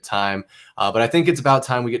 always a good time. But I think it's about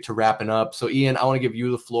time we get to wrapping up. So Ian, I want to give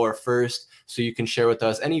you the floor first so you can share with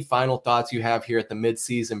us any final thoughts you have here at the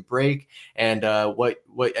mid-season break, and what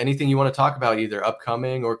anything you want to talk about, either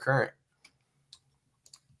upcoming or current.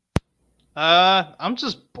 I'm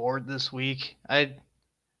just bored this week.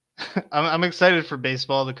 I'm excited for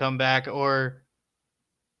baseball to come back, or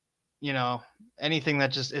anything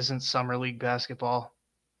that just isn't summer league basketball.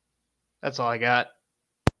 That's all I got.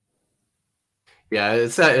 Yeah,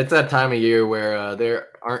 it's that time of year where there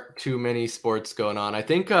aren't too many sports going on. I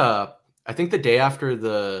think the day after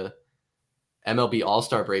the MLB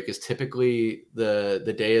All-Star break is typically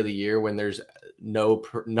the day of the year when there's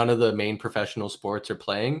none of the main professional sports are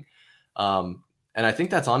playing. And I think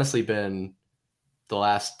that's honestly been the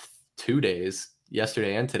last 2 days,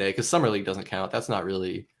 yesterday and today, because Summer League doesn't count. That's not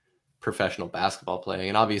really professional basketball playing.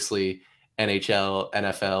 And obviously NHL,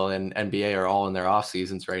 NFL, and NBA are all in their off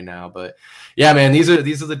seasons right now. But yeah, man, these are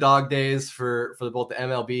the dog days for both the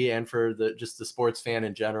MLB and for just the sports fan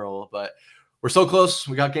in general. But we're so close.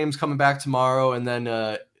 We got games coming back tomorrow, and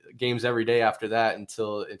then games every day after that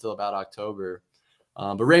until about October.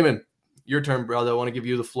 But Raymond, your turn, brother. I want to give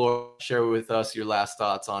you the floor. Share with us your last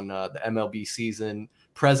thoughts on the MLB season,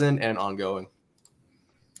 present and ongoing.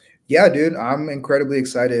 Yeah, dude, I'm incredibly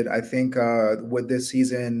excited. I think with this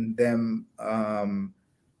season, them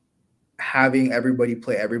having everybody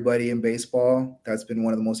play everybody in baseball, that's been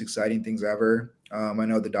one of the most exciting things ever. I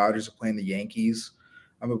know the Dodgers are playing the Yankees,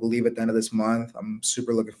 I believe, at the end of this month. I'm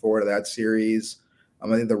super looking forward to that series. I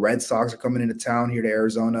think the Red Sox are coming into town here to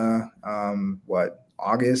Arizona,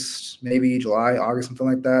 August, maybe July, August, something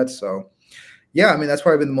like that. So, yeah, I mean, that's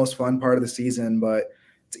probably been the most fun part of the season. But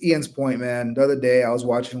to Ian's point, man, the other day I was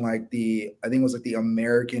watching like I think it was like the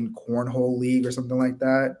American Cornhole League or something like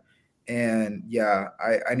that. And yeah,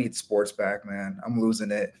 I need sports back, man. I'm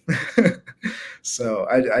losing it. So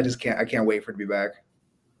I can't wait for it to be back.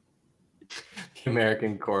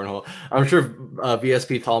 American Cornhole. I'm sure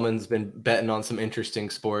VSP Tallman's been betting on some interesting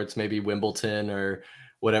sports, maybe Wimbledon or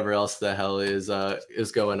whatever else the hell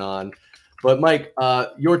is going on. But Mike,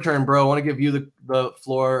 your turn, bro. I want to give you the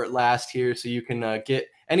floor last here, so you can get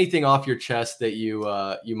anything off your chest that you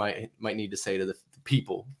might need to say to the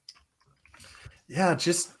people. Yeah,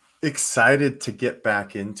 just excited to get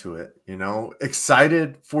back into it.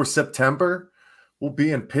 Excited for September. We'll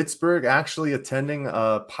be in Pittsburgh, actually attending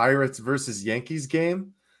a Pirates versus Yankees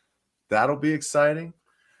game. That'll be exciting.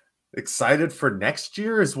 Excited for next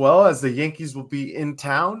year as well, as the Yankees will be in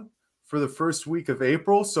town for the first week of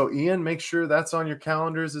April. So Ian, make sure that's on your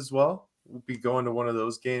calendars as well. We'll be going to one of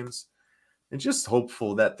those games. And just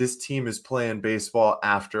hopeful that this team is playing baseball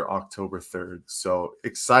after October 3rd. So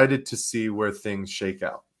excited to see where things shake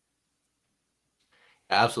out.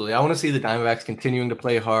 Absolutely. I want to see the Diamondbacks continuing to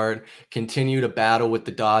play hard, continue to battle with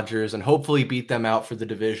the Dodgers, and hopefully beat them out for the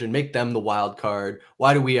division, make them the wild card.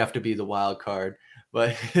 Why do we have to be the wild card?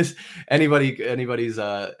 But it's anybody's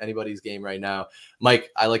game right now. Mike,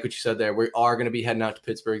 I like what you said there. We are going to be heading out to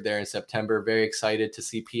Pittsburgh there in September. Very excited to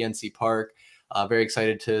see PNC Park. Very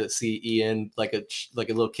excited to see Ian like a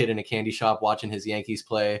little kid in a candy shop watching his Yankees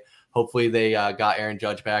play. Hopefully they got Aaron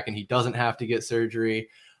Judge back and he doesn't have to get surgery.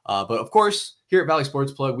 But of course, here at Valley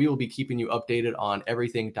Sports Plug, we will be keeping you updated on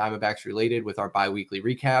everything Diamondbacks related with our bi-weekly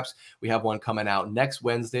recaps. We have one coming out next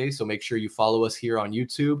Wednesday, so make sure you follow us here on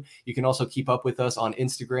YouTube. You can also keep up with us on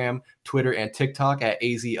Instagram, Twitter, and TikTok at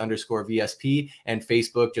AZ_VSP, and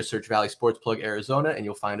Facebook. Just search Valley Sports Plug Arizona, and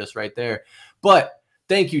you'll find us right there. But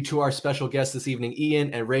thank you to our special guests this evening,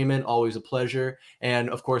 Ian and Raymond. Always a pleasure. And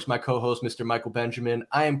of course, my co-host, Mr. Michael Benjamin.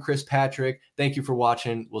 I am Chris Patrick. Thank you for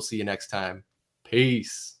watching. We'll see you next time.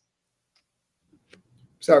 Peace.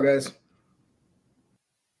 What's up, guys?